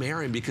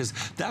agrumarium, because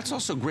that's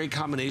also a great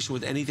combination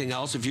with anything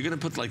else. If you're going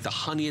to put like the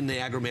honey and the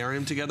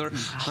agrumarium together,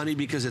 honey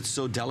because it's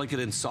so delicate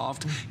and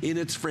soft in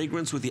its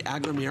fragrance, with the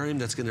agrumarium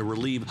that's going to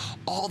relieve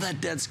all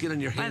that dead skin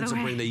on your hands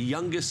and bring the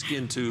youngest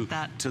skin to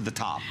the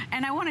top.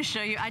 And I want to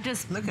show you, I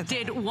just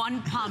did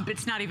one pump.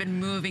 It's not even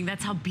moving.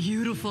 That's how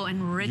beautiful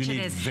and rich it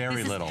is.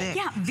 Very little.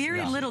 Yeah,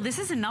 very little. This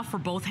is enough for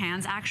both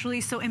hands.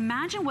 actually. So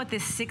imagine what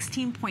this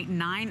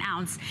 16.9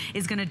 ounce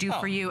is going to do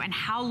for you and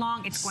how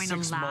long it's going to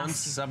last. 6 months,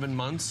 7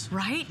 months.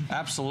 Right?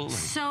 Absolutely.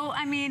 So,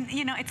 I mean,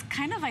 you know, it's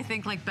kind of, I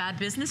think, like bad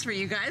business for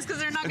you guys because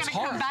they're not going to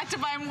come back to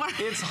buy more.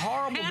 It's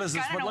horrible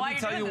business, but let me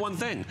tell you one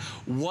thing.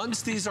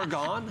 Once these are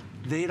gone,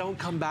 they don't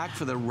come back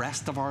for the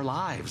rest of our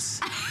lives.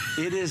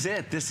 It is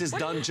it. This is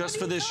done just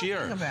for this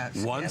year.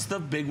 Once the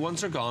big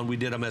ones are gone, we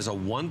did them as a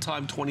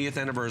one-time 20th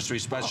anniversary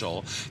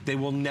special. They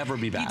will never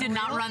be back. You did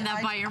not run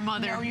that by your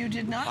mother. No, you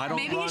did not.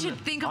 Maybe you should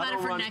think about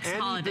it for next holiday. I don't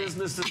run any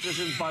business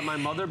decisions by my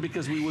mother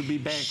because we would be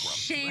bankrupt.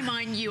 Shame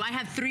on you. I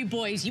have 3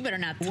 boys. You better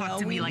not talk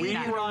to me like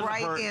that. We were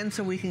right in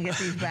so we can get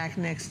these back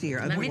next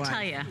year. Let me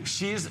tell you.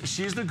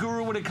 She's the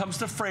guru when it comes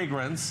to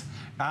fragrance.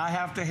 I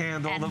have to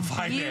handle the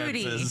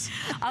finances.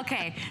 Beauty.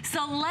 Okay,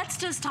 so let's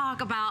just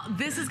talk about,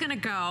 this is gonna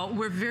go.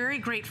 We're very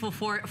grateful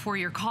for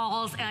your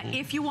calls.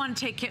 If you want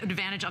to take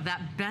advantage of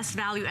that best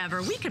value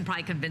ever, we can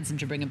probably convince him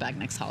to bring it back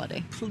next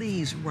holiday.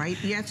 Please, right?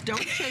 Yes,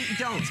 don't.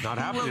 It's not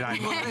happening.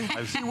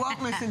 He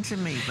won't listen to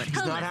me, but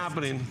it's not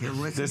happening.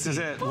 This is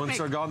it. Once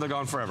they're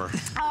gone forever.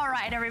 All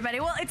right, everybody.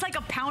 Well, it's like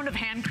a pound of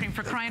hand cream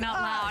for crying out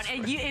loud.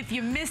 And if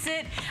you miss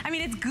it, I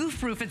mean, it's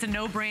goof-proof. It's a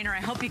no-brainer. I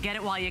hope you get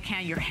it while you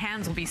can. Your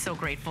hands will be so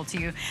grateful to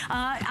you.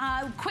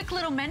 Quick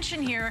little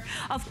mention here.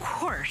 Of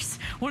course,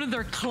 one of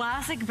their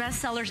classic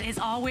bestsellers is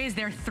always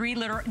their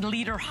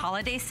 3-liter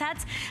holiday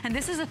sets. And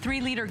this is a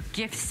 3-liter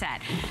gift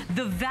set.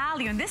 The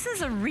value, and this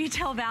is a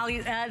retail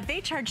value,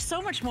 they charge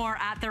so much more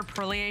at their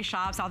Perlier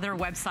shops, on their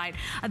website.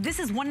 This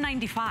is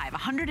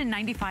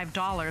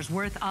 $195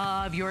 worth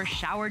of your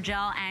shower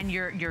gel and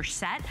your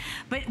set.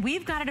 But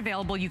we've got it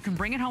available. You can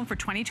bring it home for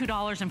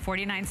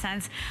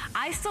 $22.49.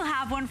 I still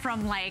have one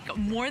from like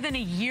more than a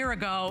year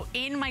ago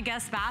in my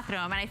guest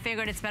bathroom, and I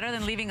figured it's better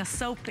than leaving a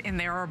soap in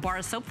there or a bar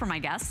of soap for my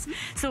guests.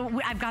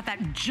 So I've got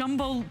that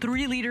jumbo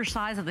 3-liter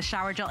size of the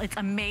shower gel. It's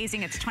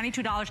amazing. It's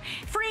 $22.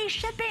 Free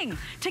shipping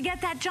to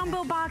get that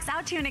jumbo box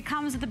out to you, and it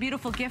comes with the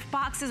beautiful gift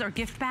boxes or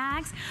gift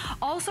bags.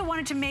 Also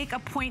wanted to make a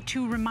point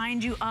to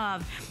remind you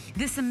of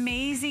this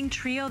amazing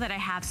trio that I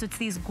have. So it's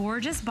these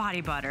gorgeous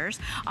body butters.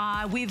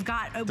 We've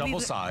got double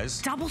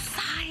size. Double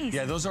size.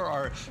 Yeah, those are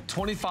our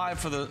 25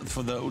 for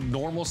the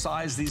normal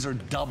size. These are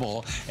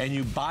double, and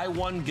you buy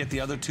one, get the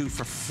other 2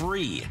 for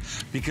free.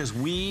 Because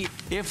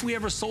if we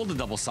ever sold a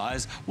double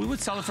size, we would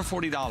sell it for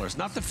 $40.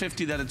 Not the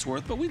 $50 that it's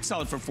worth, but we'd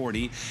sell it for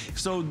 $40.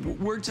 So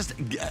we're just,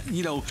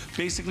 you know,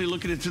 basically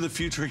looking into the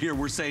future here.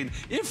 We're saying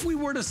if we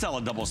were to sell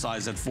a double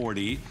size at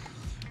 $40,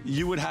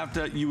 you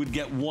would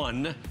get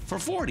 1 for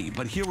 $40,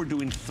 but here we're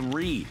doing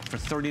 3 for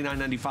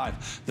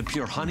 $39.95. The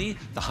pure honey,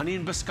 the honey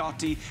and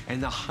biscotti,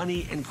 and the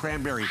honey and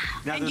cranberry.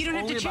 Now, and you don't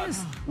have to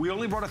choose. We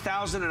only brought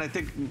 1,000, and I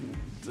think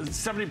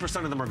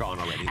 70% of them are gone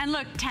already. And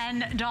look,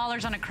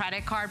 $10 on a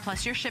credit card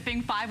plus your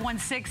shipping,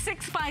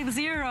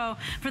 516-650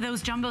 for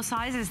those jumbo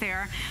sizes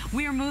there.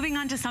 We are moving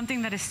on to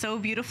something that is so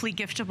beautifully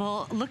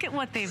giftable. Look at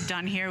what they've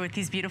done here with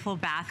these beautiful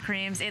bath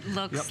creams. It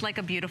looks like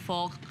a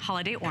beautiful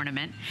holiday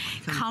ornament.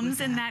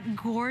 Comes in that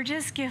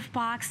gorgeous gift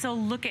box. So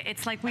look at,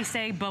 it's like we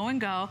say, bow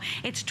and go.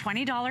 It's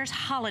 $20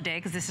 holiday,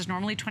 because this is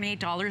normally $28.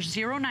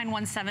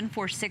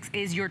 091746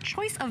 is your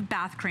choice of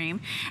bath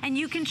cream. And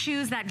you can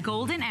choose that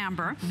golden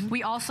amber.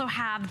 We also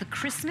have the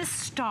Christmas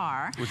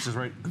star. Which is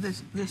right.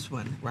 This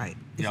one, right.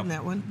 Isn't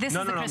that one? This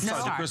is the Christmas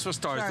star. The Christmas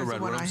star is the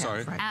red one. I'm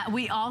sorry.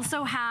 We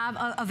also have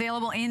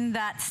available in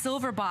that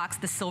silver box,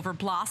 the silver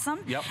blossom.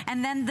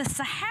 And then the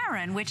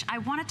Saharan, which I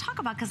want to talk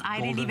about because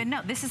I didn't even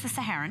know. This is the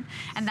Saharan,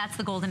 and that's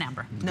the golden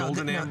amber.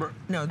 Golden amber.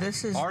 No,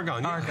 this is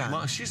argon. Argon.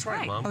 Mom, she's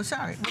right, Mom. Oh,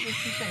 sorry. What did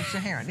she say?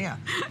 Saharan, yeah.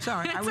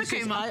 Sorry.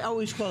 I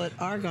always call it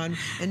argon,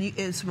 and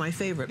it's my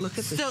favorite. Look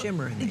at the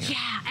shimmer in there.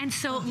 Yeah, and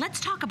so let's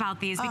talk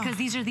about these because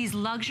these are these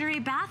luxury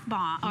bath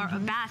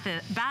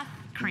bath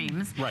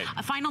creams. Right.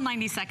 A final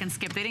 90 seconds,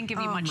 Skip. They didn't give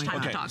you much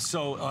time to talk.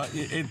 So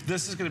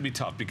this is going to be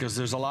tough because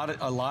there's a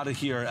lot of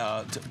here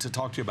to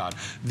talk to you about.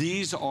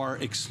 These are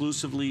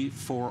exclusively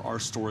for our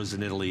stores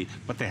in Italy,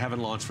 but they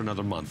haven't launched for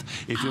another month.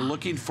 If you're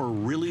looking for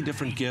really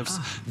different gifts,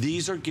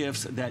 these are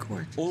gifts that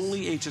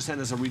only HSN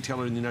as a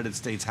retailer in the United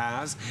States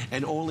has,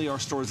 and only our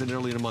stores in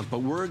Italy in a month. But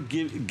we're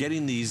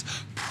getting these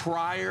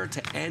prior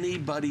to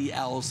anybody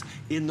else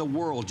in the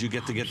world. You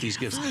get to get these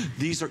gifts.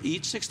 These are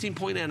each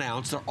 16.8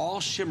 ounce. They're all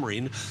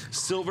shimmering.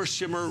 Silver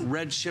shimmer,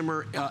 red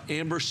shimmer,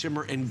 amber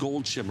shimmer, and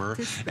gold shimmer.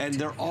 And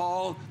they're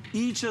all,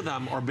 each of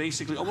them are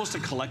basically almost a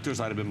collector's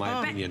item in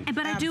my opinion.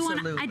 But I do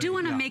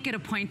want to make it a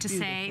point to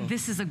say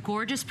this is a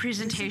gorgeous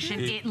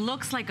presentation. It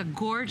looks like a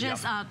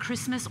gorgeous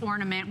Christmas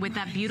ornament with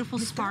that beautiful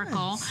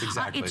sparkle.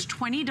 Exactly. It's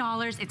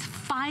 $20. It's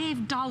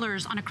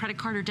 $5 on a credit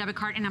card or debit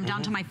card, and I'm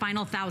down to my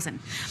final 1,000.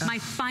 My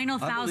final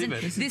 1,000.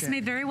 This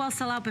may very well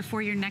sell out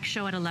before your next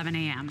show at 11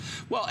 a.m.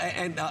 Well,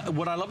 and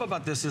what I love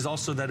about this is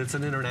also that it's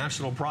an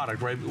international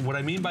product, right? What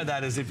I mean by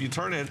that is if you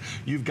turn it,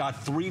 you've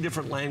got 3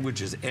 different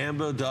languages.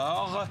 Amber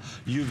d'Or,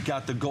 you've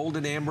got the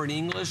golden amber in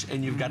English,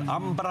 and you've got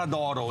Ambra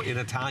d'Oro in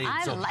Italian.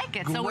 I like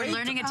it. So we're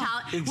learning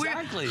Italian.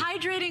 Exactly. We're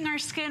hydrating our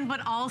skin, but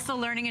also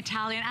learning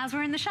Italian as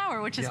we're in the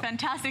shower, which is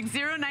fantastic.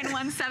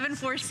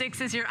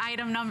 091746 is your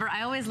item number.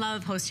 I always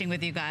love hosting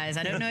with you guys.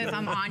 I don't know if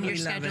I'm on your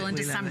schedule in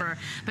December,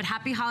 but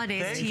happy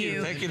holidays to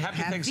you. Thank you.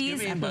 Happy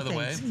Thanksgiving, by the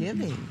way.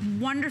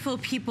 Wonderful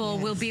people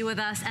will be with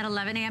us at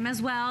 11 a.m.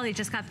 as well. They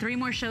just got 3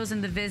 more shows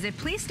in the visit.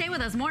 Please stay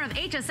with us. More of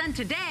HSN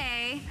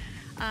Today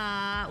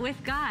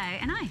with Guy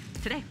and I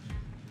today.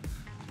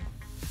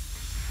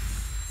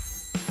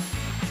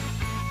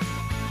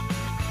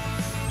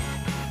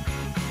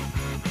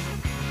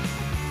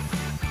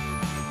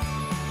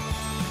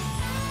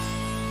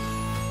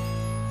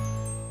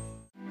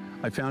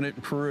 I found it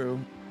in Peru,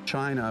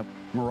 China,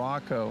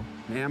 Morocco,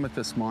 an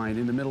amethyst mine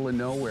in the middle of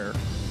nowhere.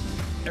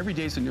 Every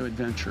day's a new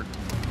adventure.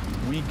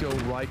 We go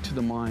right to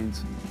the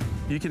mines.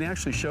 You can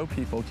actually show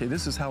people, okay,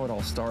 this is how it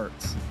all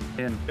starts.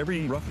 And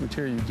every rough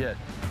material you get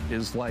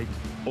is like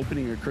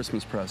opening a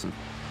Christmas present.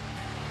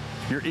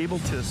 You're able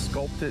to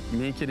sculpt it,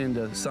 make it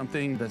into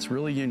something that's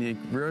really unique,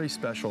 very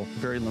special,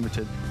 very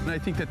limited. And I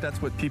think that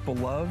that's what people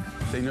love.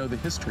 They know the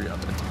history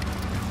of it.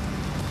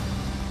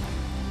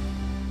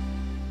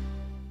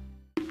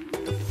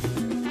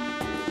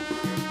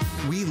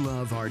 We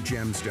love our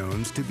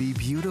gemstones to be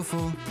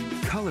beautiful,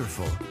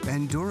 colorful,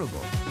 and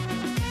durable.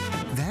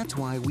 That's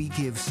why we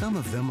give some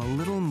of them a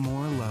little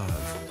more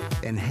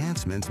love.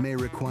 Enhancements may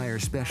require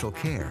special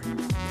care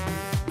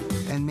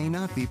and may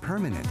not be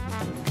permanent,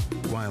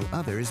 while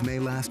others may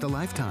last a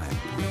lifetime.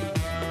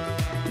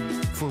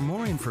 For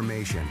more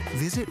information,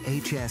 visit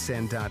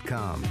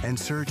hsn.com and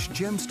search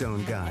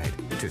Gemstone Guide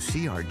to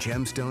see our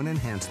gemstone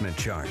enhancement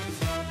chart.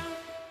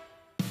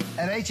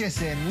 At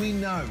HSN, we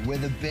know we're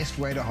the best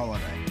way to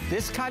holiday.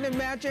 This kind of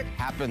magic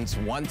happens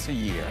once a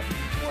year.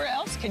 Where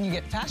else can you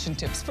get fashion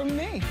tips from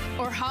me?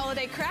 Or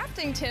holiday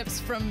crafting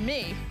tips from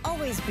me?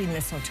 Always be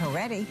mistletoe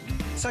ready.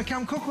 So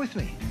come cook with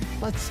me.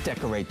 Let's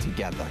decorate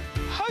together.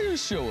 How you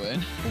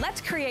showing?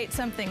 Let's create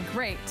something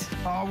great.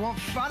 Oh, what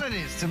fun it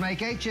is to make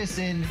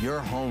HSN your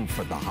home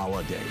for the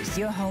holidays.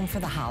 Your home for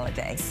the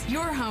holidays.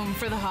 Your home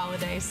for the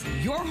holidays.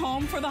 Your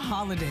home for the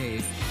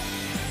holidays.